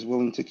project is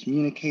willing to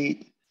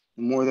communicate,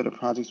 the more that a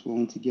project is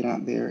willing to get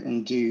out there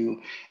and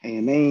do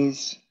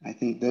AMAs, I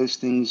think those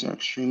things are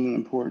extremely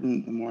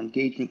important. The more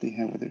engagement they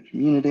have with their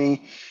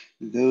community,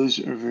 those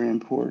are very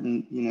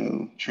important.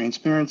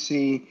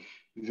 Transparency,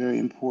 very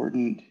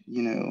important.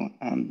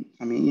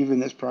 Even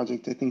this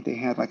project, I think they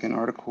had like an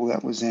article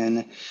that was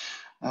in,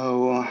 I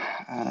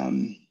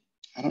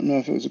don't know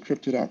if it was a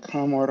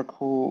Crypto.com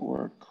article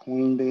or a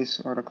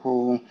Coinbase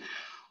article.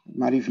 It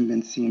might even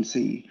been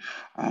CMC.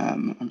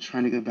 I'm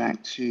trying to go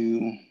back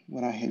to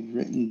what I had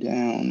written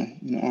down,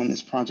 on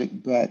this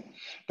project. But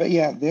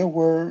yeah, there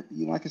were,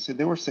 like I said,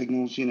 there were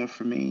signals,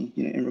 for me,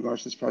 in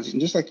regards to this project.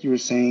 And just like you were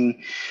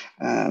saying,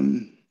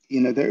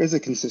 there is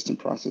a consistent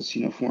process,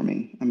 for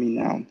me.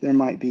 Now there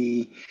might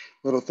be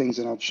little things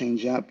that I'll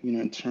change up,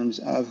 in terms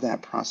of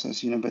that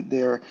process, but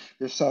they're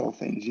subtle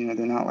things,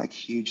 they're not like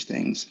huge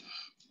things.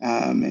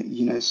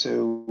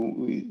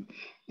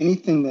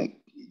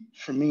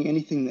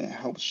 Anything that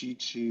helps you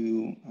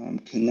to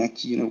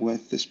connect,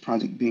 with this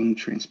project being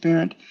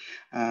transparent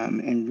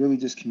and really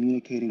just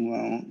communicating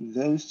well,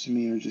 those to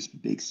me are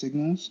just big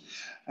signals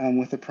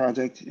with a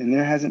project. And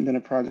there hasn't been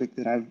a project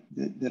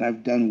that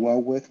I've done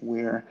well with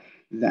where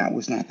that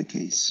was not the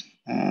case.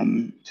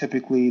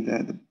 Typically,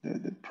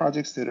 the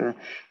projects that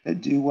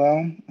do well,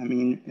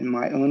 in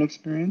my own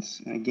experience,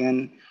 and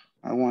again,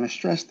 I want to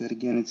stress that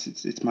again,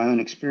 it's my own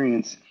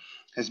experience,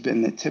 has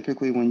been that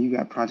typically when you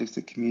got projects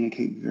that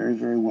communicate very,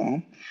 very well,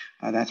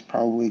 that's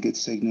probably a good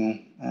signal,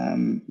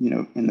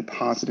 in the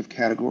positive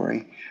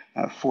category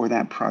for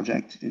that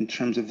project in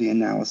terms of the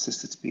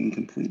analysis that's being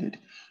completed.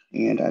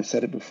 And I've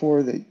said it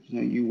before that,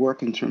 you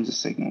work in terms of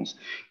signals.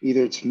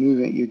 Either it's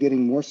moving, you're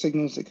getting more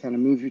signals that kind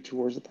of move you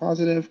towards the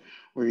positive,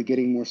 or you're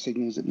getting more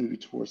signals that move you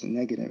towards the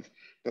negative.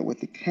 But with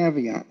the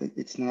caveat that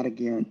it's not a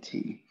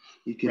guarantee.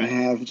 You can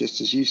have,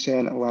 just as you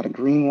said, a lot of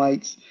green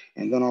lights,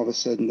 and then all of a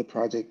sudden the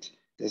project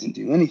doesn't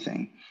do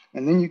anything.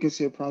 And then you can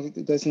see a project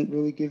that doesn't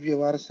really give you a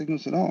lot of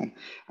signals at all.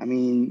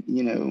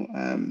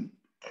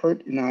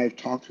 Kurt and I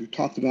we've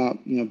talked about,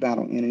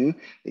 Battle Inu,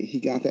 that he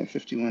got that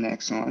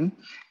 51X on.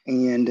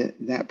 And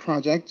that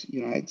project,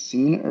 I'd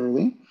seen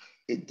early.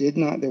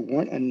 There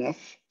weren't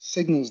enough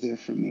signals there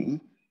for me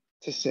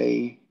to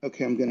say,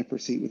 okay, I'm going to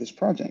proceed with this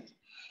project.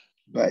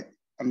 But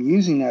I'm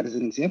using that as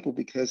an example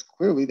because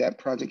clearly that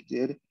project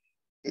did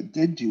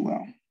do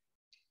well.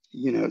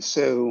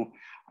 So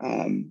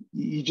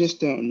you just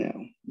don't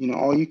know.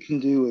 All you can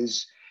do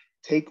is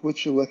take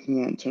what you're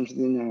looking at in terms of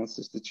the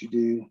analysis that you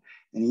do,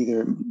 and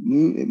either it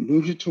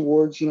moves you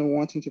towards,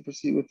 wanting to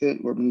proceed with it,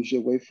 or it moves you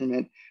away from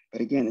it.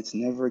 But again, it's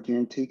never a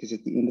guarantee, because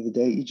at the end of the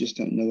day, you just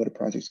don't know what a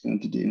project's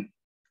going to do.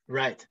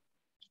 Right.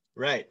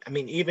 I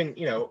mean, even,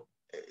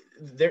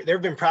 there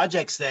have been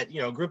projects that,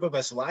 a group of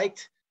us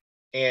liked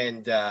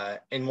and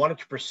wanted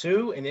to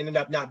pursue and ended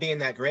up not being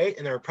that great.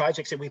 And there were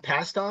projects that we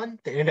passed on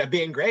that ended up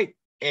being great.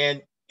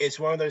 And it's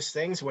one of those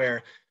things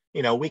where,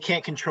 we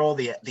can't control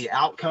the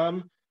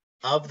outcome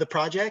of the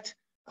project,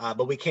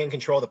 but we can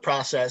control the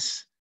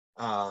process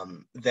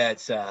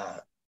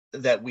that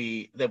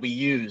we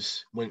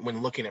use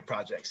when looking at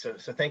projects.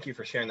 So thank you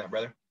for sharing that,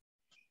 brother.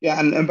 Yeah,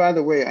 and by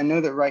the way, I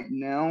know that right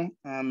now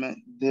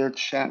their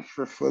chat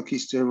for Floki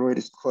Steroid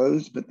is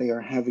closed, but they are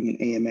having an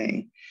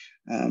AMA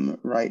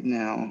right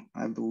now,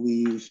 I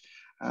believe,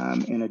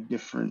 in a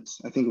different,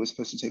 I think it was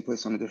supposed to take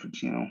place on a different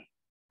channel.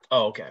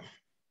 Oh, okay.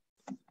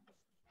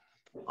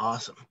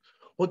 Awesome.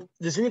 Well,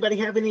 does anybody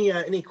have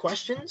any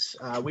questions?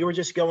 We were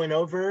just going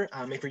over,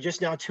 if you're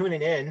just now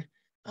tuning in,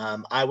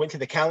 I went to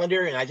the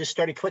calendar and I just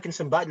started clicking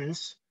some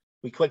buttons.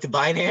 We clicked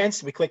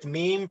Binance, we clicked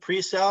meme,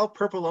 pre-sale,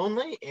 purple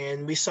only,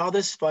 and we saw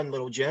this fun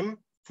little gem,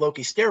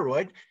 Floki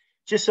Steroid.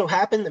 Just so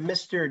happened that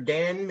Mr.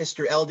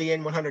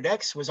 LDN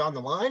 100X was on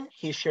the line.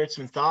 He shared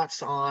some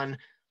thoughts on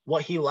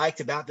what he liked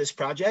about this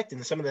project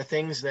and some of the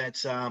things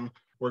that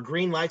were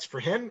green lights for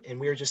him, and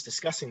we were just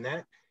discussing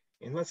that.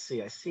 And let's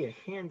see, I see a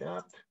hand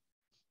up.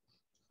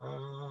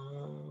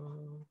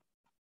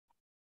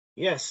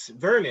 Yes,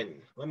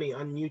 Vernon. Let me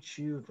unmute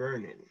you,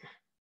 Vernon.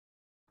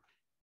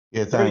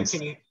 Yeah, thanks.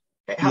 Vernon,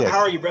 how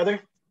are you, brother?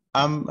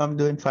 I'm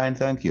doing fine,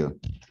 thank you.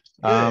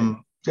 Good.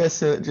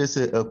 Just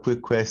a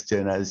quick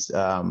question, as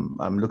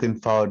I'm looking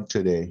forward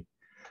to the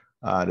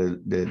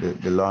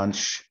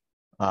launch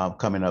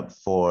coming up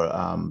for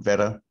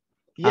Veta.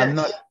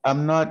 Yes.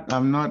 I'm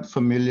not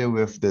familiar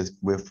with this,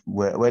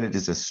 whether it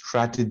is a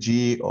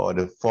strategy or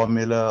the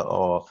formula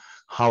or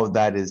how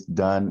that is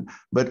done.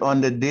 But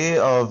on the day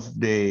of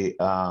that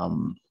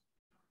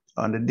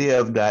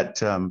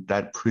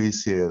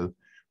pre-sale,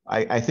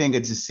 I think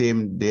it's the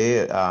same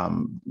day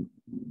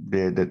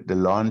the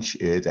launch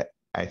is.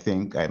 I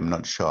think, I'm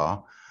not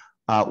sure.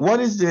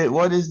 What's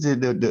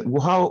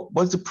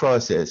the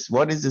process?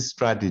 What is the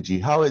strategy?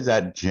 How is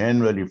that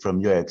generally,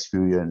 from your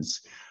experience,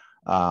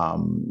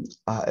 happens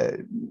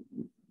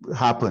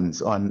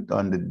on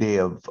the day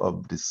of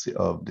the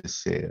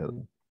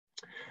sale?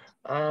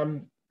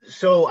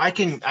 So I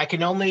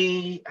can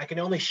only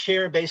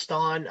share based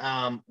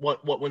on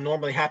what would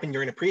normally happen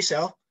during a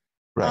pre-sale.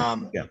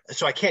 Right. Yeah.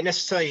 So I can't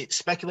necessarily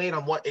speculate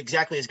on what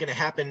exactly is going to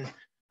happen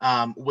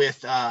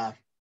with our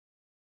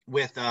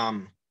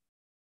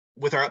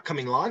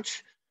upcoming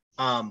launch.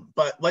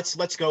 But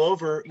let's go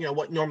over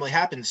what normally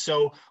happens.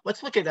 So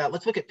let's look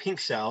at Pink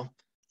Cell,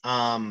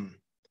 and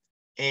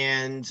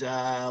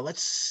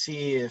let's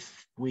see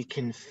if we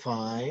can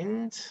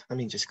find. Let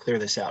me just clear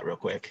this out real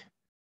quick.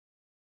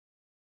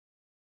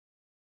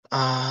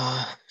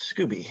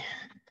 Scooby.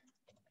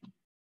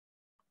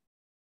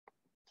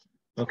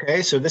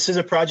 Okay, so this is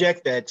a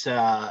project that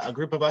a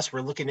group of us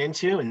were looking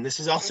into, and this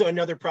is also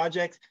another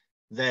project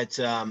that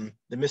the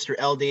Mr.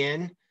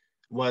 LDN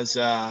was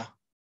had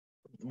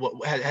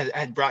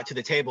brought to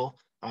the table.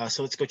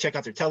 So let's go check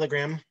out their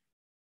Telegram.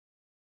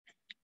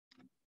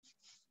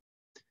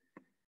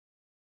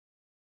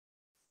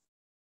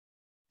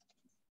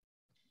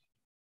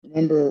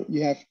 Remember,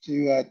 you have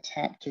to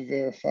tap to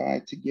verify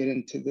to get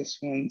into this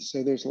one.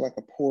 So there's like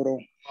a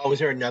portal. Oh, is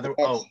there another?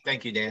 Oh,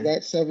 thank you, Dan.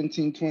 That's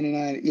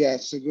 1729. Yeah,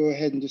 so go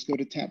ahead and just go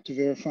to tap to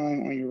verify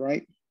on your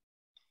right.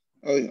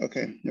 Oh,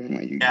 okay. Never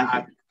mind.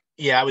 I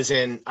was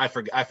in. I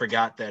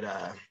forgot that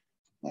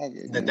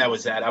that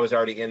was that. I was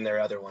already in their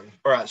other one,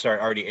 or sorry,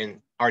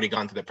 already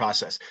gone through the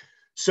process.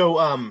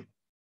 So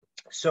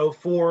so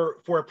for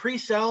a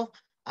pre-sale,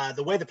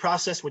 the way the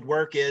process would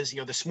work is,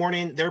 this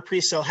morning their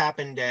pre-sale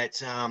happened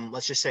at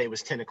let's just say it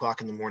was 10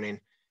 o'clock in the morning,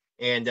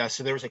 and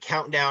so there was a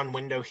countdown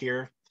window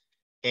here,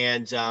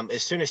 and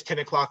as soon as 10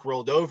 o'clock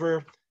rolled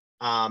over,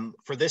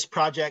 for this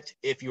project,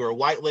 if you were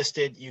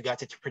whitelisted, you got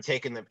to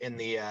partake in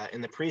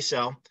the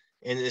pre-sale,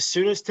 and as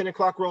soon as 10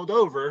 o'clock rolled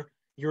over,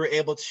 you were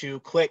able to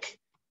click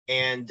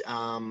and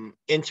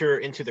enter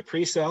into the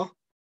pre-sale.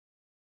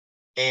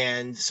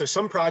 And so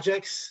some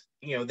projects,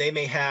 they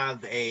may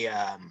have a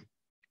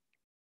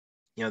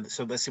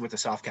so let's see what the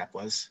soft cap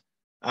was.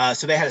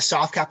 So they had a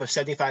soft cap of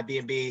 75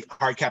 BNB,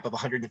 hard cap of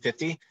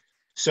 150.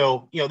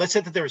 So, let's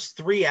say that there was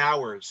 3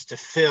 hours to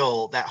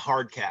fill that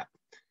hard cap.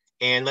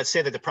 And let's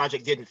say that the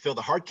project didn't fill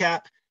the hard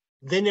cap,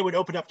 then it would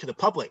open up to the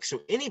public.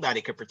 So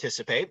anybody could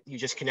participate. You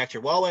just connect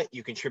your wallet,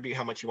 you contribute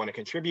how much you want to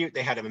contribute.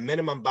 They had a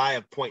minimum buy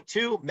of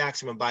 0.2,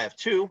 maximum buy of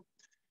 2.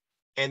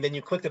 And then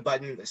you click the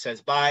button that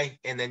says buy,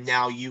 and then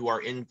now you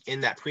are in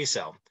that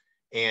pre-sale.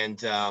 And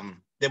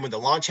then when the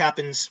launch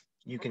happens,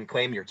 you can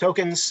claim your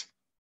tokens,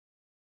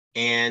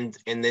 and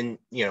then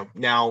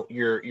now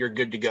you're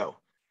good to go.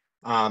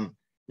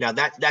 Now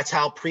that's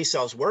how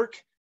pre-sales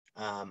work.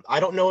 I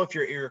don't know if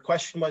your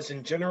question was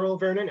in general,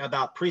 Vernon,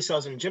 about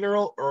pre-sales in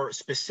general, or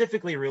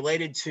specifically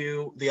related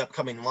to the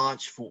upcoming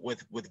launch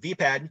with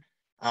VPAD,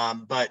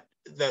 but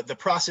the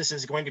process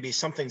is going to be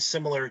something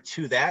similar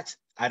to that.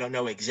 I don't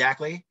know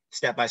exactly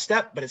step by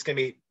step, but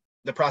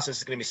the process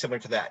is going to be similar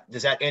to that.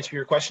 Does that answer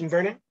your question,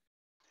 Vernon?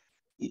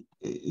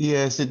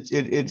 Yes,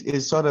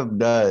 it sort of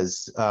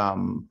does.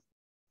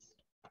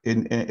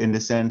 In the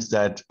sense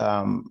that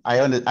I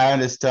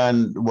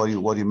understand what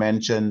you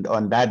mentioned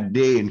on that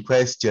day in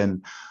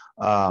question.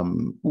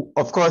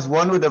 Of course,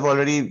 one would have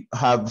already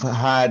have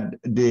had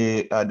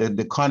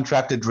the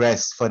contract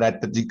address for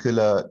that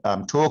particular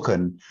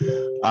token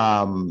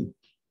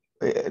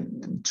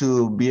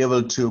to be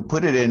able to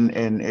put it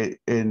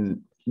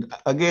in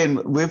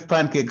again with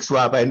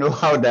PancakeSwap. I know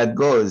how that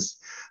goes.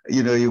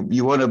 You know,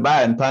 you want to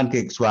buy on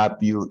PancakeSwap,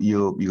 you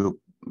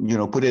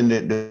put in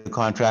the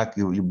contract,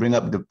 you bring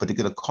up the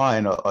particular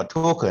coin or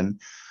token,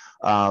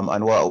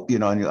 and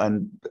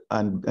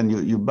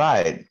you buy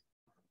it.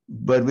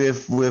 But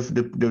with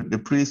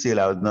the pre-sale,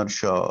 I was not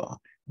sure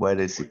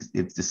whether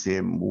it's the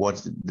same.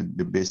 What's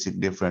the basic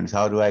difference?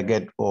 How do I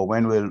get, or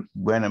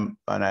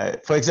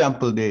for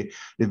example, the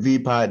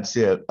VPAD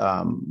sale,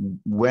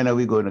 when are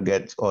we going to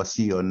get or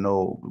see or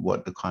know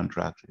what the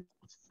contract is?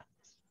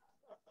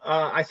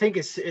 I think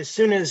as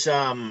soon as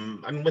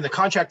when the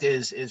contract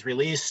is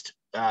released,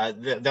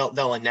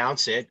 they'll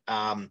announce it.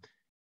 I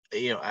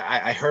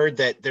heard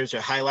that there's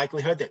a high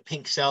likelihood that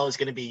Pink Cell is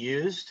going to be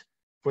used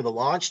for the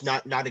launch.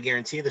 Not a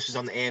guarantee. This was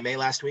on the AMA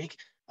last week.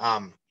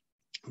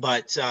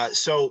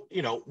 So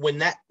when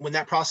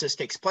that process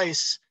takes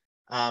place,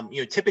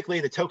 typically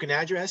the token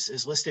address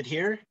is listed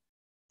here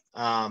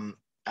on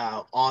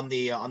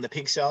the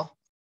Pink Cell.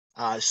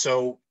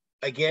 So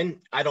again,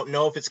 I don't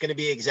know if it's going to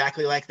be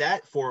exactly like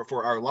that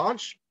for our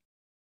launch.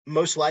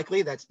 Most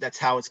likely, that's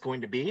how it's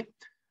going to be.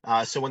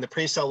 So when the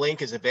pre-sale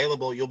link is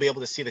available, you'll be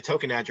able to see the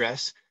token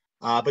address,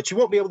 but you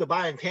won't be able to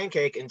buy on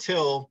Pancake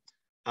until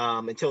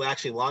it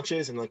actually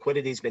launches and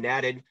liquidity has been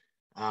added,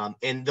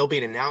 and there'll be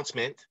an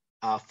announcement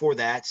for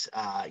that,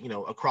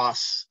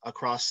 across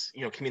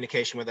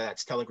communication, whether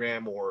that's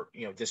Telegram or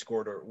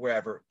Discord or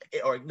wherever,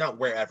 or not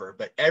wherever,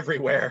 but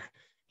everywhere.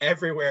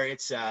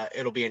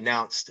 It'll be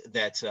announced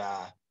that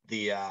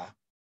the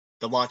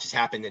launch has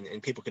happened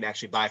and people can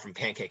actually buy from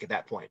Pancake at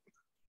that point.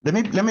 Let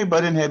me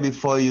butt in here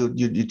before you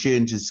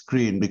change the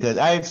screen, because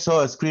I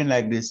saw a screen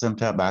like this some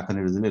time back and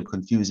it was a little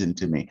confusing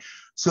to me.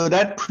 So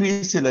that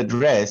pre-sale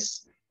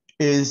address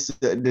is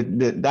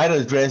that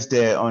address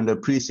there on the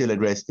pre-sale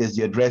address is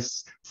the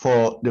address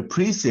for the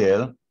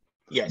pre-sale.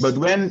 Yes. But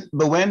when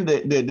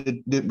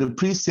the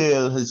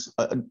pre-sale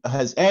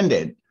has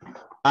ended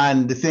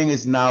and the thing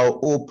is now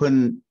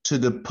open to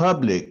the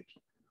public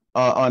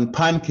on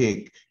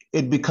Pancake,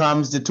 it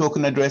becomes the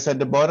token address at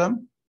the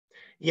bottom?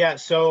 Yeah,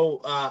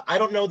 so I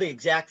don't know the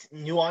exact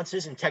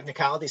nuances and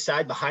technicality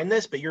side behind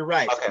this, but you're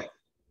right. Okay.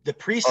 The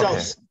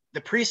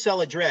pre-sale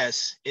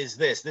address is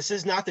this. This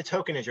is not the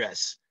token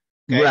address.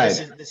 Okay?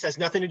 Right. This has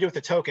nothing to do with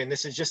the token.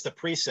 This is just the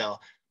pre-sale.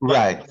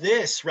 Right.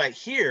 This right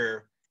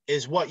here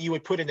is what you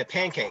would put into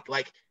Pancake.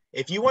 Like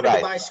if you wanted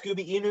to buy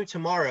Scooby Inu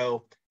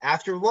tomorrow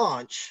after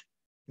launch,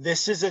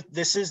 this is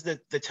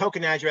the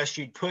token address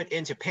you'd put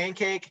into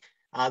Pancake.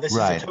 This is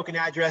a token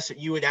address that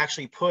you would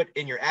actually put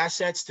in your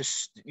assets to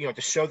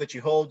show that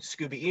you hold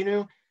Scooby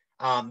Inu.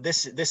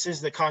 This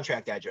is the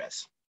contract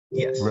address.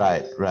 Yes.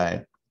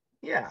 Right.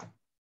 Yeah.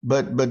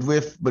 But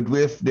with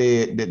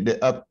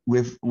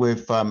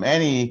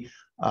any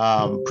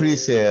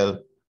pre-sale,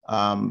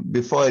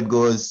 before it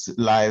goes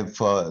live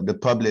for the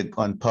public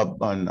on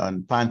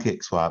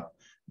PancakeSwap,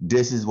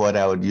 this is what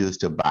I would use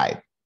to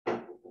buy.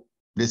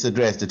 This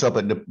address,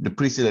 the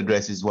pre-sale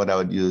address is what I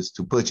would use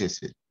to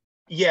purchase it.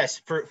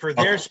 Yes, for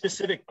their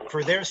specific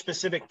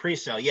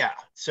pre-sale. Yeah.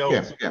 So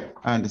yeah,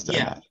 I understand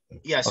that.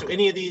 Yeah. So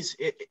any of these,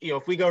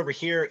 if we go over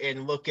here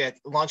and look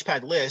at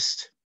Launchpad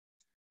list,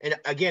 and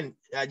again,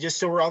 just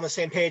so we're on the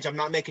same page, I'm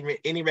not making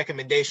any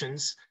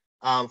recommendations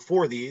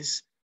for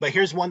these, but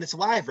here's one that's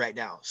live right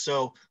now.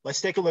 So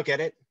let's take a look at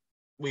it.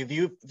 We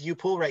view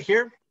pool right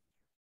here.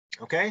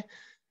 Okay.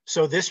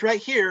 So this right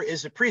here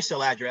is the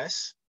pre-sale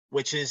address,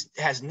 which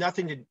has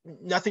nothing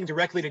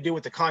directly to do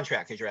with the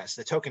contract address,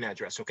 the token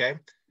address. Okay.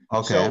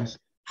 Okay. So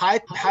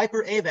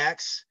Hyper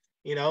AVAX,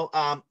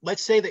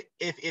 let's say that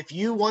if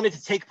you wanted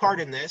to take part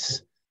in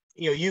this,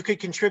 you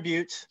could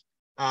contribute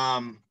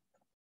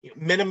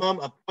minimum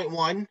of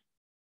 0.1,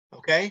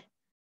 okay,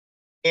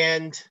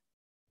 and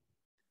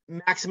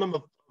maximum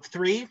of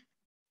 3,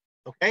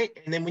 okay.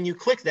 And then when you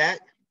click that,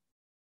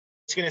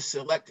 it's going to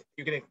select.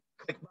 You're going to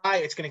click buy.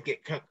 It's going to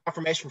get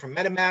confirmation from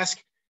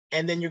MetaMask,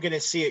 and then you're going to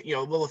see it. A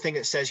little thing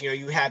that says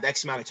you have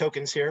X amount of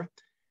tokens here,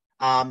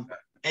 and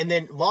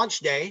then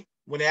launch day.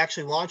 When it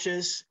actually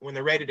launches, when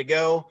they're ready to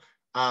go,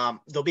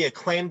 there'll be a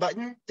claim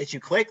button that you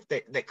click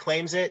that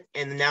claims it,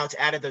 and now it's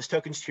added those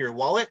tokens to your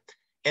wallet.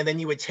 And then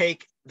you would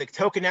take the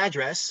token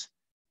address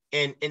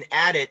and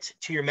add it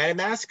to your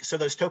MetaMask, so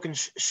those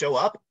tokens show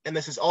up. And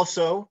this is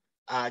also,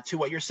 to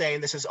what you're saying,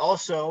 this is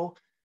also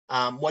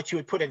what you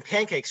would put in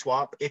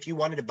PancakeSwap if you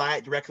wanted to buy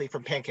it directly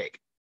from Pancake.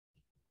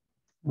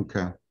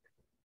 Okay.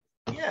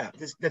 Yeah,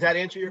 does that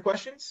answer your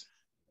questions?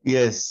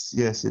 Yes,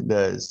 yes, it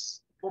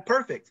does. Well,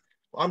 perfect.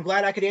 Well, I'm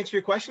glad I could answer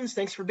your questions.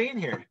 Thanks for being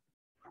here.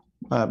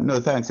 No,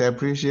 thanks. I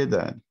appreciate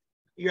that.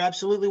 You're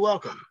absolutely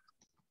welcome.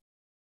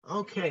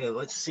 Okay,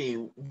 let's see.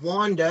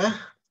 Wanda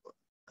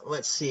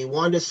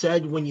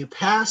said, when you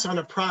pass on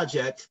a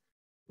project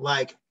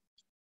like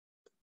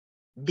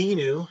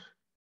Binu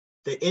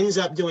that ends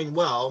up doing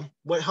well,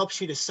 what helps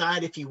you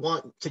decide if you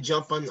want to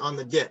jump on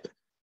the dip?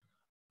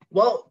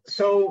 Well,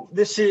 so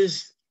this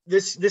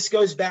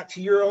goes back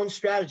to your own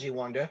strategy,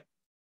 Wanda.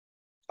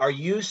 Are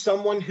you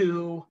someone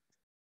who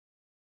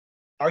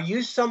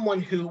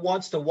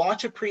wants to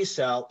watch a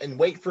pre-sale and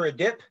wait for a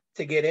dip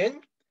to get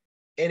in?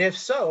 And if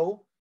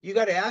so, you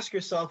got to ask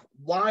yourself,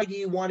 why do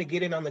you want to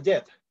get in on the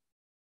dip?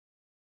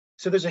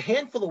 So there's a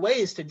handful of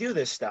ways to do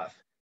this stuff.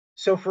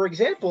 So for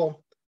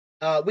example,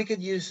 we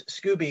could use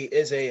Scooby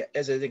as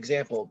an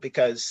example,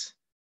 because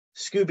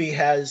Scooby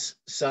has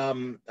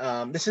some,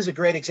 this is a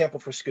great example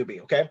for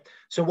Scooby, okay?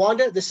 So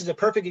Wanda, this is a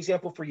perfect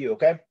example for you,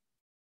 okay?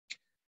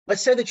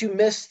 Let's say that you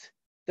missed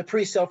the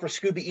pre-sale for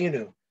Scooby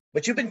Inu,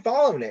 but you've been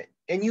following it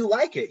and you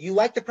like it. You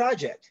like the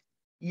project.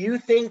 You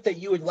think that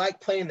you would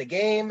like playing the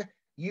game.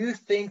 You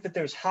think that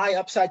there's high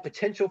upside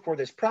potential for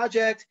this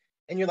project.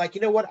 And you're like,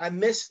 you know what? I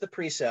missed the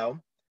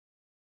pre-sale.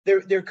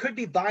 There could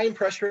be buying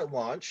pressure at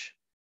launch.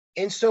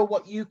 And so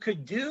what you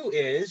could do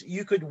is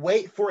you could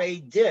wait for a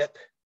dip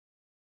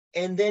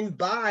and then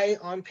buy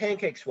on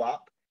PancakeSwap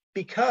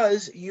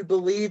because you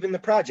believe in the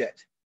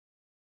project.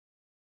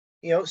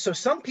 You know, so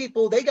some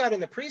people, they got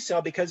in the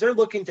pre-sale because they're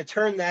looking to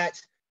turn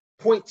that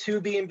 0.2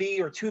 BNB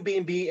or 2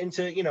 BNB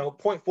into, you know,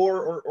 0.4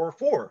 or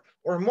 4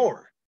 or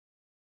more.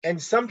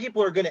 And some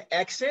people are going to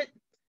exit,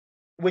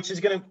 which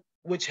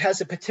has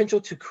the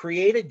potential to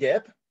create a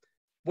dip,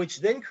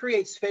 which then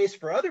creates space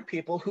for other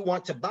people who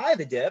want to buy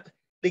the dip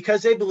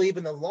because they believe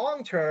in the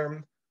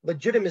long-term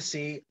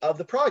legitimacy of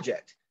the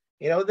project.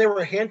 You know, there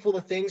were a handful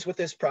of things with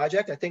this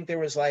project. I think there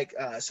was like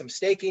some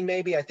staking,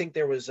 maybe. I think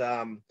there was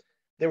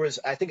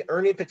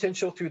earning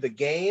potential through the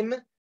game.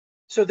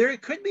 So there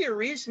could be a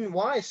reason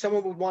why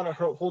someone would want to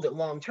hold it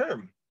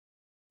long-term.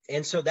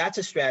 And so that's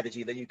a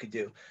strategy that you could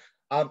do.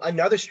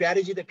 Another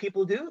strategy that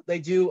people do, they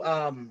do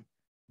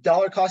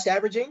dollar cost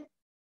averaging,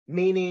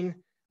 meaning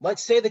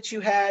let's say that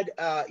you had,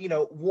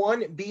 1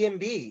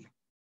 BNB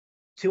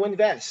to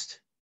invest.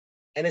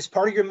 And as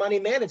part of your money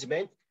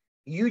management,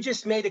 you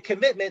just made a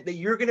commitment that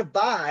you're going to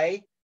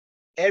buy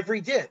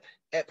every dip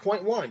at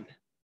 0.1.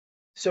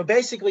 So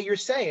basically you're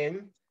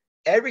saying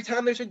every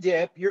time there's a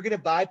dip, you're going to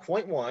buy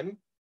 0.1,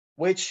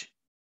 which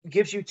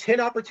gives you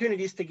 10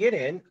 opportunities to get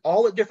in,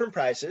 all at different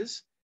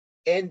prices.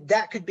 And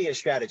that could be a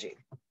strategy.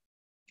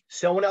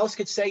 Someone else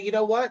could say, you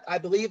know what? I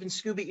believe in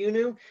Scooby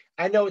Inu.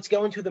 I know it's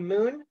going to the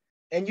moon,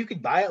 and you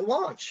could buy at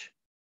launch.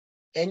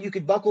 And you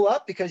could buckle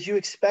up because you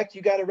expect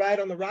you got to ride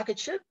on the rocket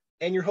ship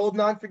and you're holding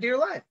on for dear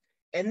life.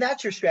 And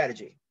that's your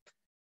strategy.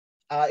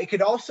 It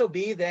could also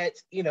be that,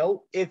 you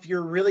know, if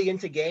you're really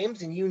into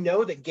games and you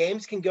know that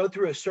games can go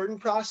through a certain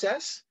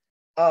process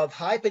of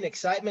hype and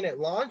excitement at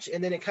launch,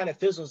 and then it kind of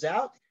fizzles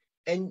out.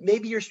 And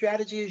maybe your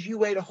strategy is you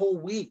wait a whole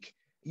week.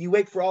 You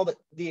wait for all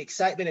the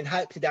excitement and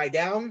hype to die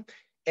down.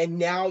 And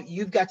now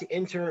you've got to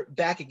enter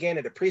back again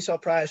at a pre-sale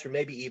price or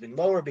maybe even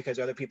lower because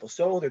other people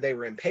sold or they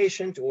were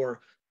impatient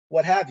or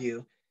what have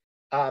you.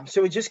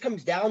 So it just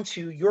comes down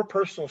to your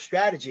personal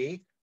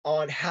strategy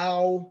on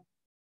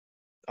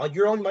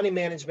your own money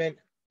management,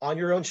 on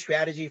your own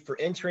strategy for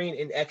entering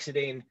and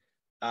exiting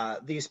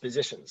these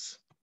positions.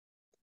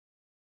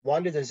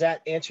 Wanda, does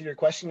that answer your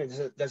question?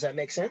 Does that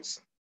make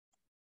sense?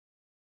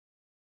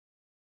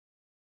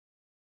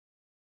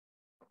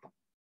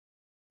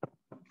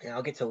 And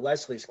I'll get to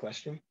Leslie's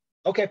question.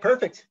 Okay,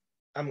 perfect.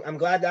 I'm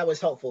glad that was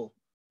helpful,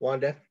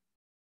 Wanda.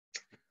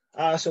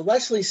 So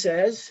Leslie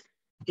says,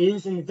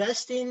 is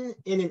investing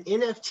in an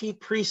NFT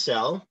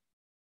pre-sale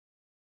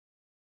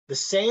the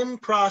same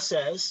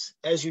process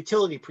as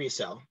utility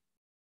pre-sale?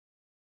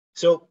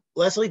 So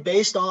Leslie,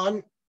 based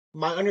on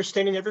my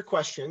understanding of your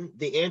question,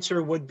 the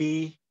answer would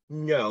be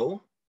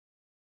no.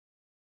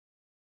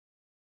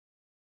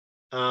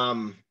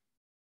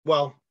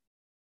 Well,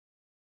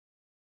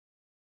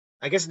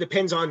 I guess it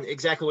depends on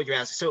exactly what you're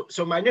asking.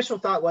 So my initial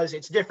thought was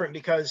it's different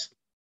because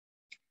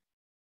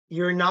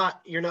you're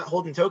not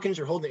holding tokens,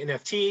 you're holding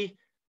NFT.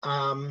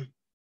 And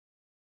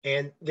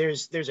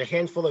there's a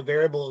handful of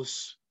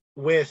variables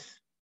with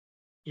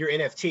your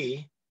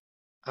NFT.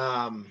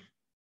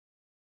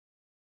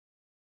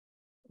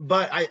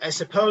 But I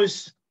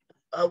suppose,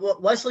 well,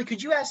 Leslie,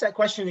 could you ask that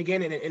question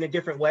again in a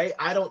different way?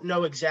 I don't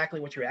know exactly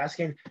what you're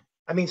asking.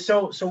 I mean,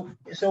 so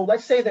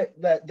let's say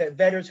that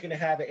Vetter's going to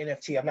have an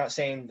NFT. I'm not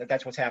saying that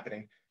that's what's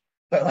happening,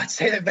 but let's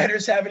say that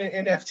Vetter's having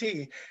an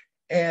NFT,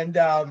 and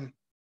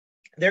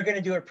they're going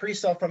to do a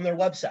pre-sale from their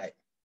website,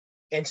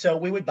 and so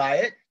we would buy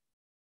it,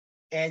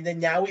 and then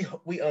now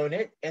we own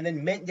it, and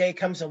then mint day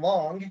comes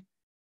along,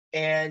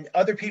 and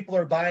other people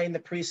are buying the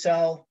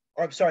pre-sale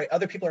or I'm sorry,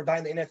 other people are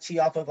buying the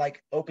NFT off of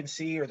like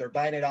OpenSea, or they're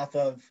buying it off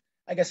of,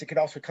 I guess it could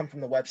also come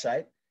from the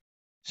website.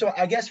 So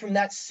I guess from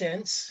that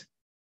sense,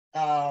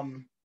 I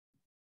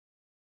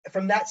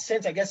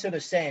guess they're the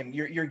same.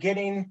 You're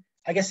getting,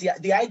 I guess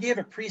the idea of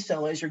a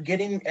pre-sale is you're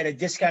getting at a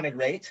discounted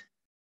rate.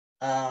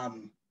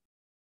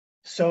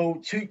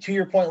 So to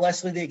your point,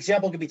 Leslie, the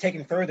example could be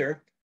taken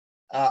further.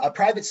 A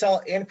private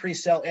sale and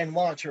pre-sale and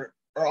launch are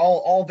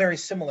all very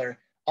similar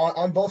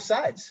on both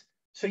sides.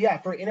 So yeah,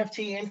 for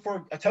NFT and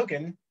for a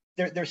token,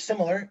 they're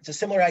similar. It's a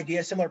similar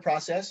idea, similar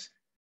process.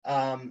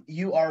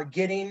 You are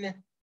getting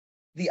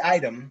the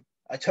item,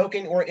 a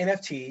token or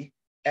NFT,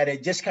 at a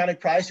discounted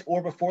price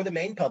or before the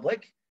main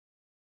public,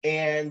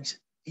 and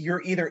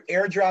you're either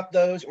airdrop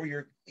those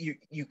or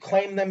you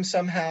claim them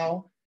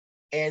somehow,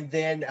 and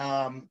then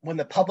when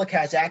the public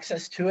has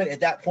access to it, at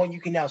that point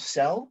you can now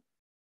sell.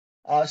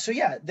 So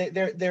yeah,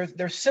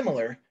 they're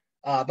similar.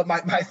 But my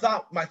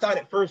thought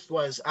at first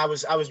was I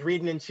was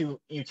reading into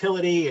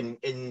utility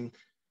and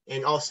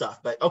all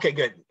stuff. But okay,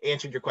 good.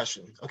 Answered your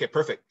question. Okay,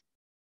 perfect.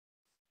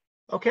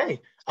 Okay.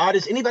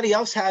 Does anybody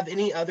else have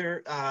any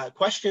other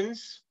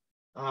questions?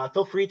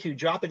 Feel free to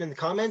drop it in the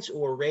comments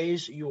or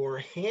raise your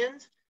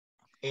hand.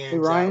 And hey,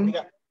 Ryan,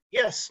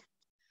 yes.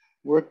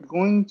 We're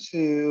going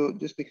to,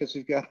 just because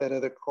we've got that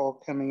other call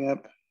coming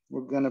up,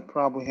 we're going to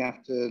probably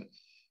have to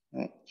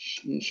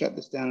shut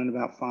this down in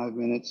about 5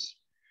 minutes.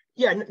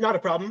 Yeah, not a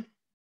problem.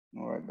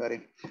 All right,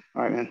 buddy.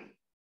 All right, man.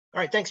 All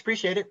right, thanks.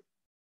 Appreciate it.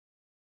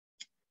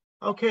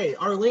 Okay,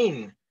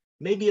 Arlene,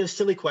 maybe a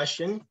silly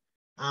question.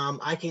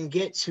 I can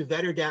get to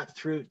VetterDApp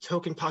through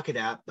Token Pocket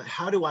app, but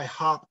how do I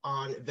hop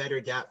on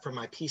VetterDApp from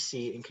my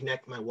PC and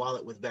connect my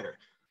wallet with Vetter?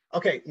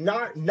 Okay,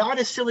 not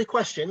a silly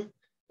question.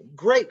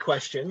 Great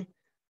question.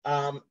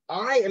 I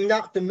am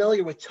not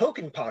familiar with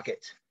Token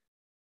Pocket.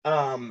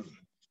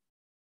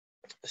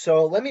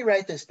 So let me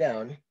write this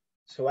down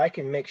so I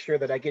can make sure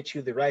that I get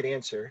you the right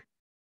answer.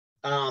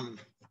 Arlene,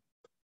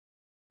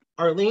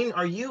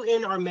 are you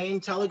in our main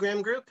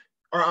Telegram group?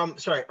 Or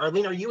sorry,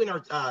 Arlene, are you in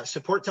our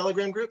support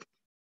Telegram group?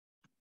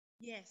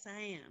 Yes,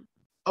 I am.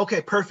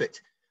 Okay,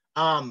 perfect.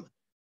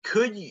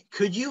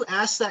 Could you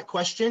ask that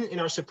question in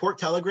our support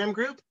Telegram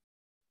group,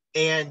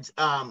 and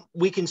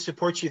we can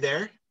support you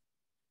there?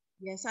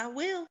 Yes, I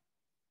will.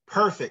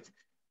 Perfect,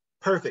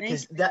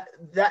 because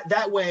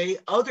that way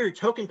other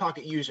Token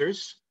Pocket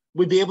users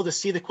would be able to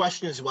see the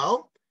question as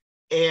well,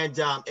 and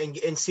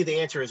see the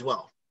answer as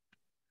well.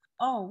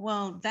 Oh,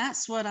 well,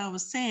 that's what I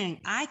was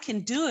saying. I can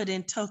do it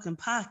in Token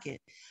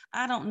Pocket.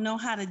 I don't know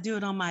how to do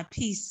it on my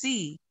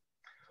PC.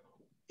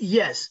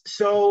 Yes.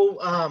 So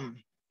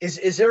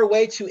is there a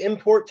way to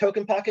import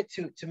Token Pocket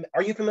to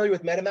are you familiar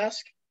with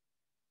MetaMask?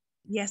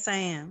 Yes, I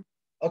am.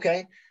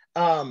 Okay.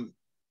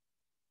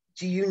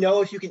 Do you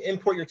know if you can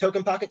import your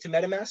Token Pocket to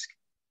MetaMask?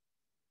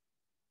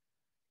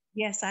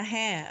 Yes, I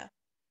have.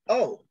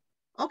 Oh,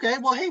 okay.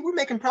 Well, hey, we're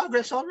making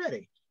progress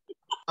already.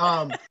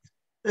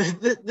 This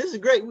is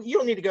great. You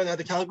don't need to go to the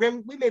other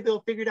Telegram. We may be able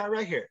to figure it out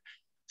right here.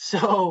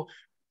 So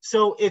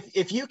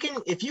if you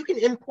can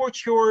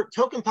import your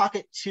Token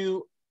Pocket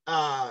to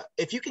to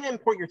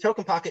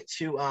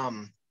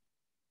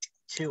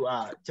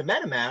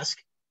MetaMask,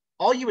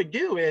 all you would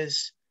do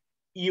is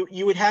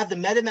you would have the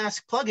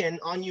MetaMask plugin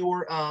on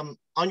your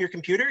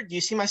computer. Do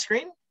you see my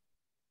screen?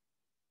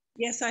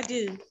 Yes, I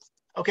do.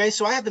 Okay,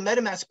 so I have the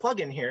MetaMask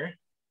plugin here,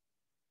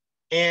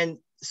 and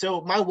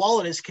so my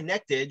wallet is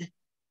connected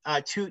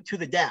to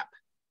the DApp.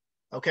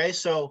 Okay,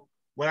 so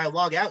when I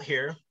log out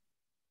here,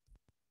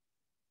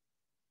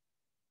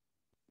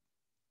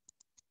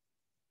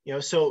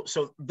 so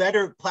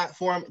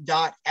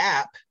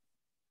vetterplatform.app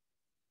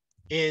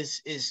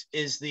is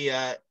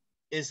the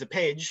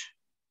page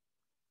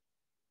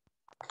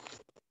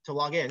to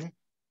log in.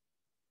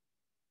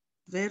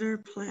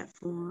 Vetter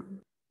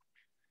platform.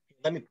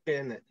 Let me put it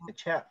in the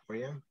chat for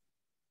you.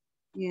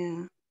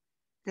 Yeah,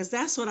 because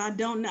that's what I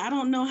don't know. I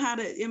don't know how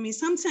to. I mean,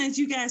 sometimes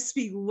you guys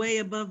speak way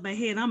above my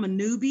head. I'm a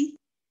newbie,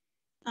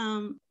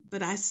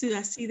 but I see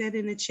that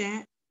in the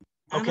chat.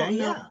 Okay, I don't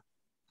know. yeah.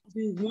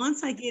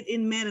 Once I get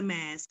in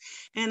MetaMask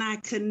and I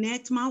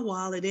connect my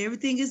wallet,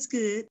 everything is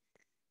good.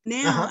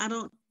 Now I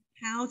don't know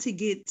how to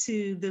get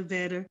to the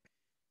Vetter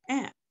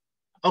app.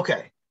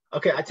 Okay.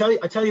 I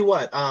tell you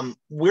what.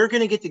 We're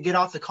gonna get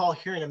off the call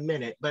here in a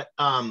minute, but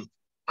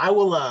I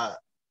will.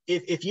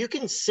 If you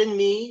can send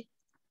me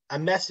a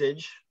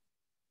message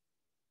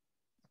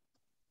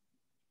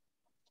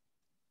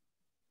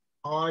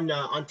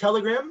on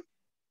Telegram.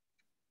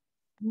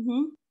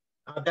 Mm-hmm.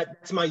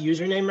 That's my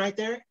username right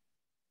there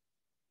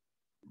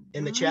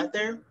in the chat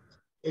there.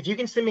 If you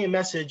can send me a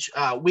message,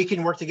 we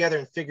can work together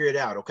and figure it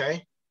out.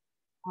 Okay.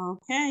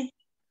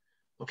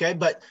 Okay,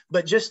 but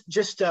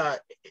just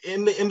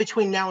in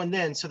between now and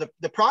then, so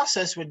the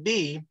process would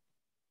be,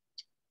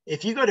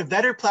 if you go to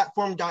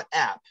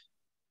vetterplatform.app,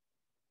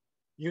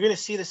 you're going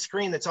to see the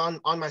screen that's on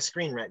my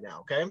screen right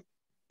now. Okay.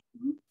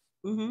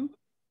 Mm-hmm.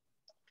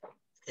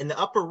 In the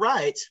upper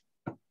right,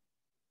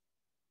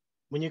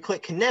 when you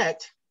click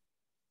connect,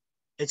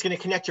 it's going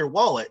to connect your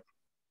wallet.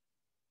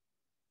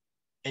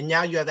 and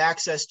now you have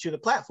access to the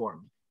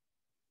platform.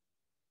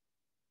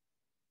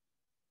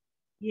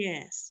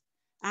 Yes,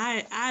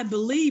 I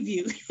believe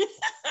you.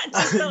 I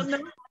just don't know.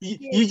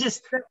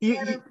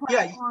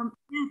 Yeah.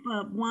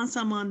 Up once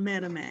I'm on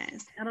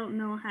MetaMask, I don't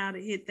know how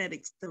to hit that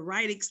the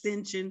right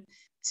extension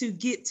to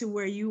get to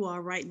where you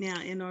are right now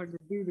in order to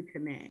do the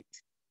connect.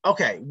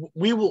 Okay,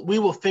 we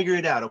will figure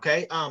it out.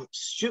 Okay,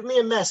 shoot me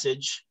a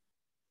message,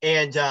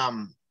 and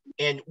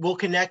we'll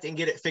connect and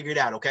get it figured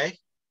out. Okay.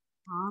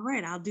 All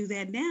right, I'll do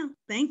that now.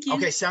 Thank you.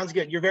 Okay, sounds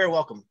good. You're very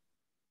welcome.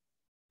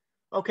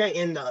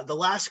 Okay, and the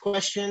last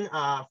question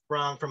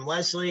from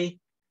Leslie: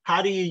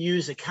 how do you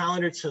use a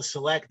calendar to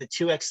select the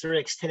 2x,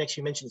 3x, 10x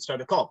you mentioned at the start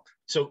of the call?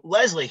 So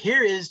Leslie,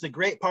 here is the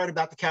great part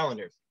about the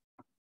calendar.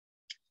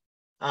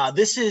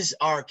 This is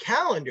our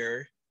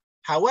calendar.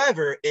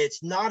 However,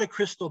 it's not a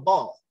crystal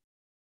ball,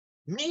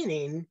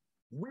 meaning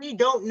we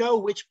don't know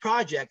which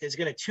project is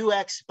going to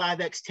 2x,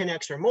 5x,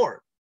 10x or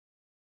more.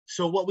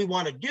 So what we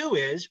want to do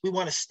is we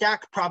want to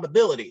stack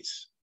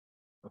probabilities.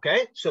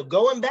 Okay, so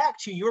going back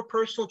to your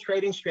personal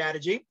trading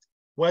strategy,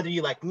 whether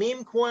you like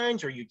meme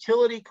coins or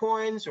utility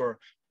coins, or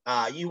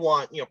you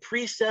want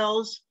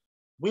pre-sales,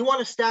 we want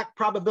to stack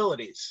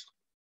probabilities.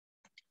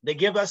 They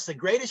give us the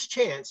greatest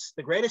chance,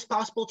 the greatest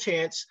possible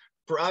chance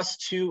for us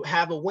to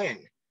have a win.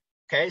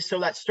 Okay, so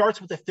that starts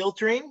with the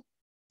filtering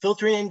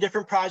in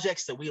different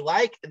projects that we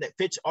like and that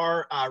fits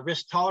our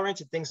risk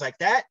tolerance and things like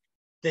that.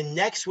 The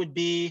next would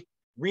be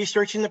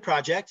researching the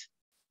project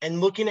and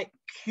looking at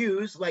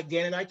cues like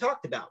Dan and I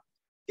talked about.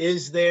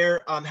 Is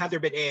there, have there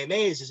been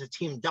AMAs? Is a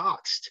team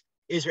doxed?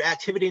 Is there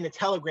activity in the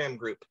Telegram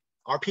group?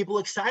 Are people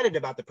excited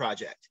about the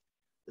project?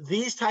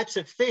 These types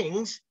of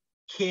things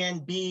can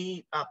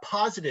be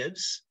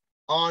positives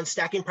on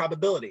stacking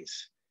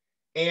probabilities.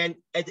 And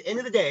at the end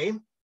of the day,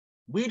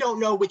 we don't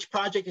know which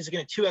project is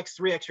going to 2x,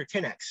 3x, or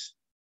 10x.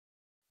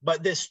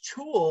 But this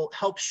tool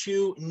helps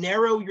you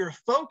narrow your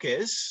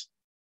focus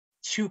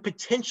to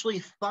potentially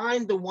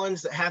find the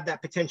ones that have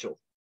that potential.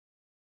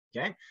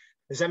 Okay,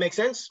 does that make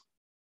sense?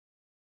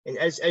 And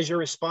as you're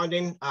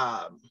responding,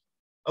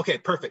 okay,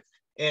 perfect.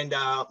 And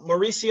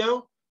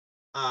Mauricio,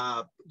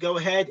 go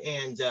ahead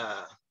and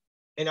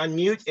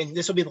unmute. And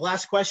this will be the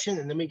last question,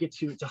 and then we get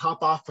to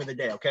hop off for the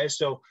day. Okay,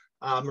 so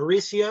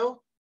Mauricio,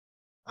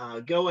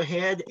 go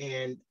ahead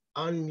and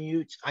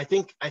unmute. I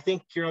think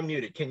you're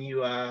unmuted. Can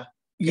you?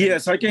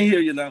 Yes, I can hear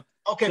you now.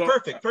 Okay, so,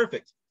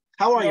 perfect.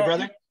 How are you,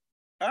 brother?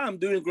 I'm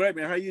doing great,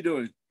 man. How you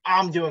doing?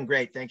 I'm doing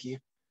great, thank you.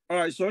 All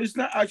right, so it's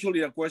not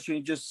actually a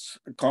question, just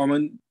a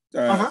comment.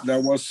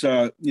 That was,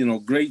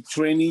 great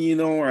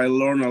training. I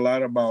learned a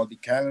lot about the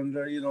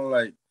calendar,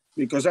 like,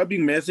 because I've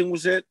been messing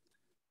with it,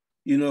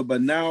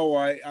 but now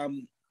I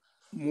am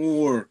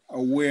more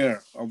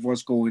aware of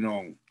what's going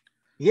on.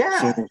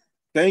 Yeah. So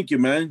thank you,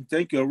 man.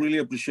 Thank you. I really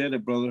appreciate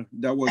it, brother.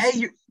 That was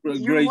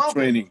great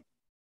training.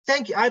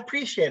 Thank you. I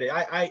appreciate it.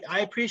 I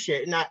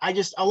appreciate it. And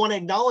I want to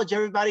acknowledge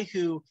everybody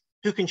who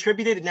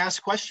contributed and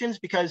asked questions,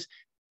 because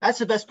that's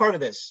the best part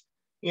of this.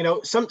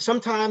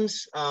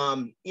 Sometimes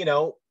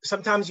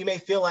you may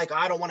feel like,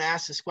 I don't want to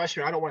ask this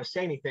question, or I don't want to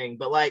say anything,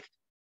 but like,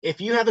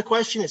 if you have a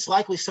question, it's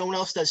likely someone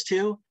else does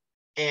too.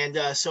 And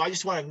so I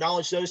just want to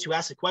acknowledge those who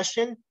asked the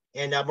question.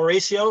 And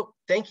Mauricio,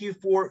 thank you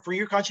for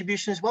your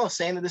contribution as well,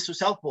 saying that this was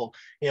helpful.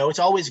 It's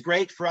always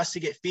great for us to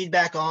get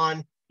feedback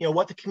on,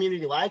 what the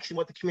community likes and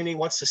what the community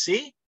wants to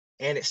see.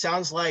 And it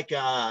sounds like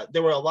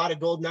there were a lot of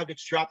gold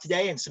nuggets dropped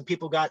today, and some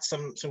people got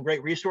some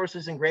great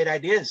resources and great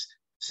ideas.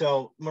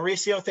 So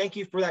Mauricio, thank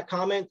you for that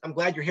comment. I'm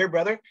glad you're here,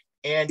 brother.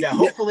 And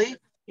hopefully,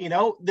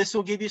 this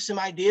will give you some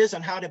ideas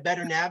on how to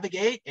better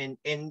navigate and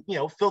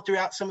filter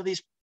out some of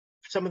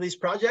these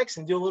projects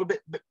and do a little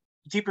bit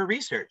deeper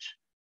research.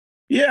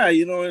 Yeah,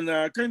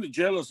 and kind of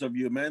jealous of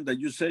you, man, that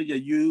you say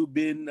that you've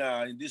been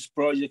in this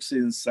project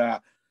since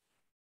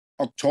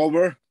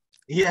October.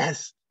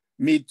 Yes.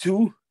 Me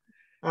too.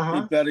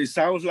 But it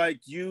sounds like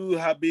you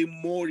have been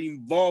more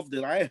involved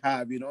than I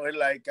have,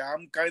 like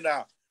I'm kind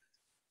of,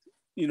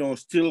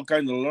 still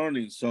kind of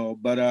learning. So,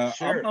 but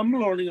sure. I'm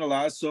learning a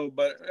lot. So,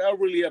 but I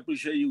really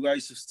appreciate you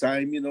guys'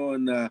 time,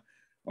 and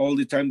all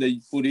the time that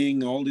you put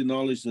in, all the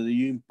knowledge that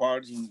you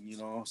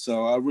imparting,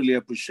 so I really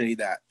appreciate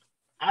that.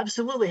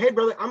 Absolutely. Hey,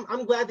 brother,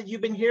 I'm glad that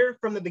you've been here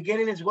from the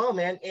beginning as well,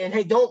 man. And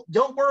hey,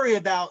 don't worry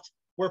about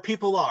where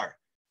people are,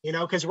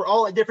 because we're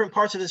all at different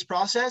parts of this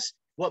process.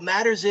 What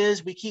matters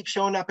is we keep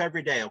showing up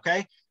every day,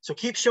 okay? So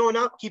keep showing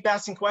up, keep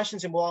asking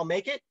questions, and we'll all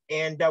make it.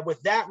 And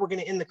with that, we're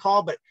going to end the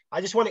call. But I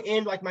just want to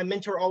end like my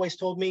mentor always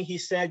told me. He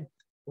said,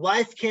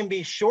 life can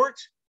be short.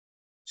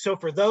 So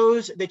for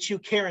those that you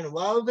care and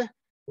love,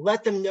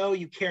 let them know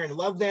you care and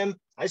love them.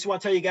 I just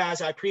want to tell you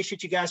guys, I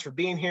appreciate you guys for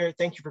being here.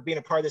 Thank you for being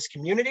a part of this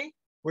community.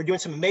 We're doing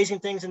some amazing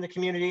things in the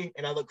community,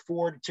 and I look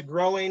forward to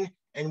growing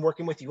and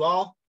working with you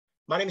all.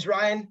 My name is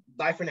Ryan.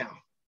 Bye for now.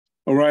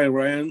 All right,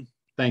 Ryan.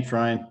 Thanks,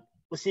 Ryan.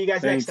 We'll see you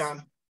guys next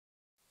time.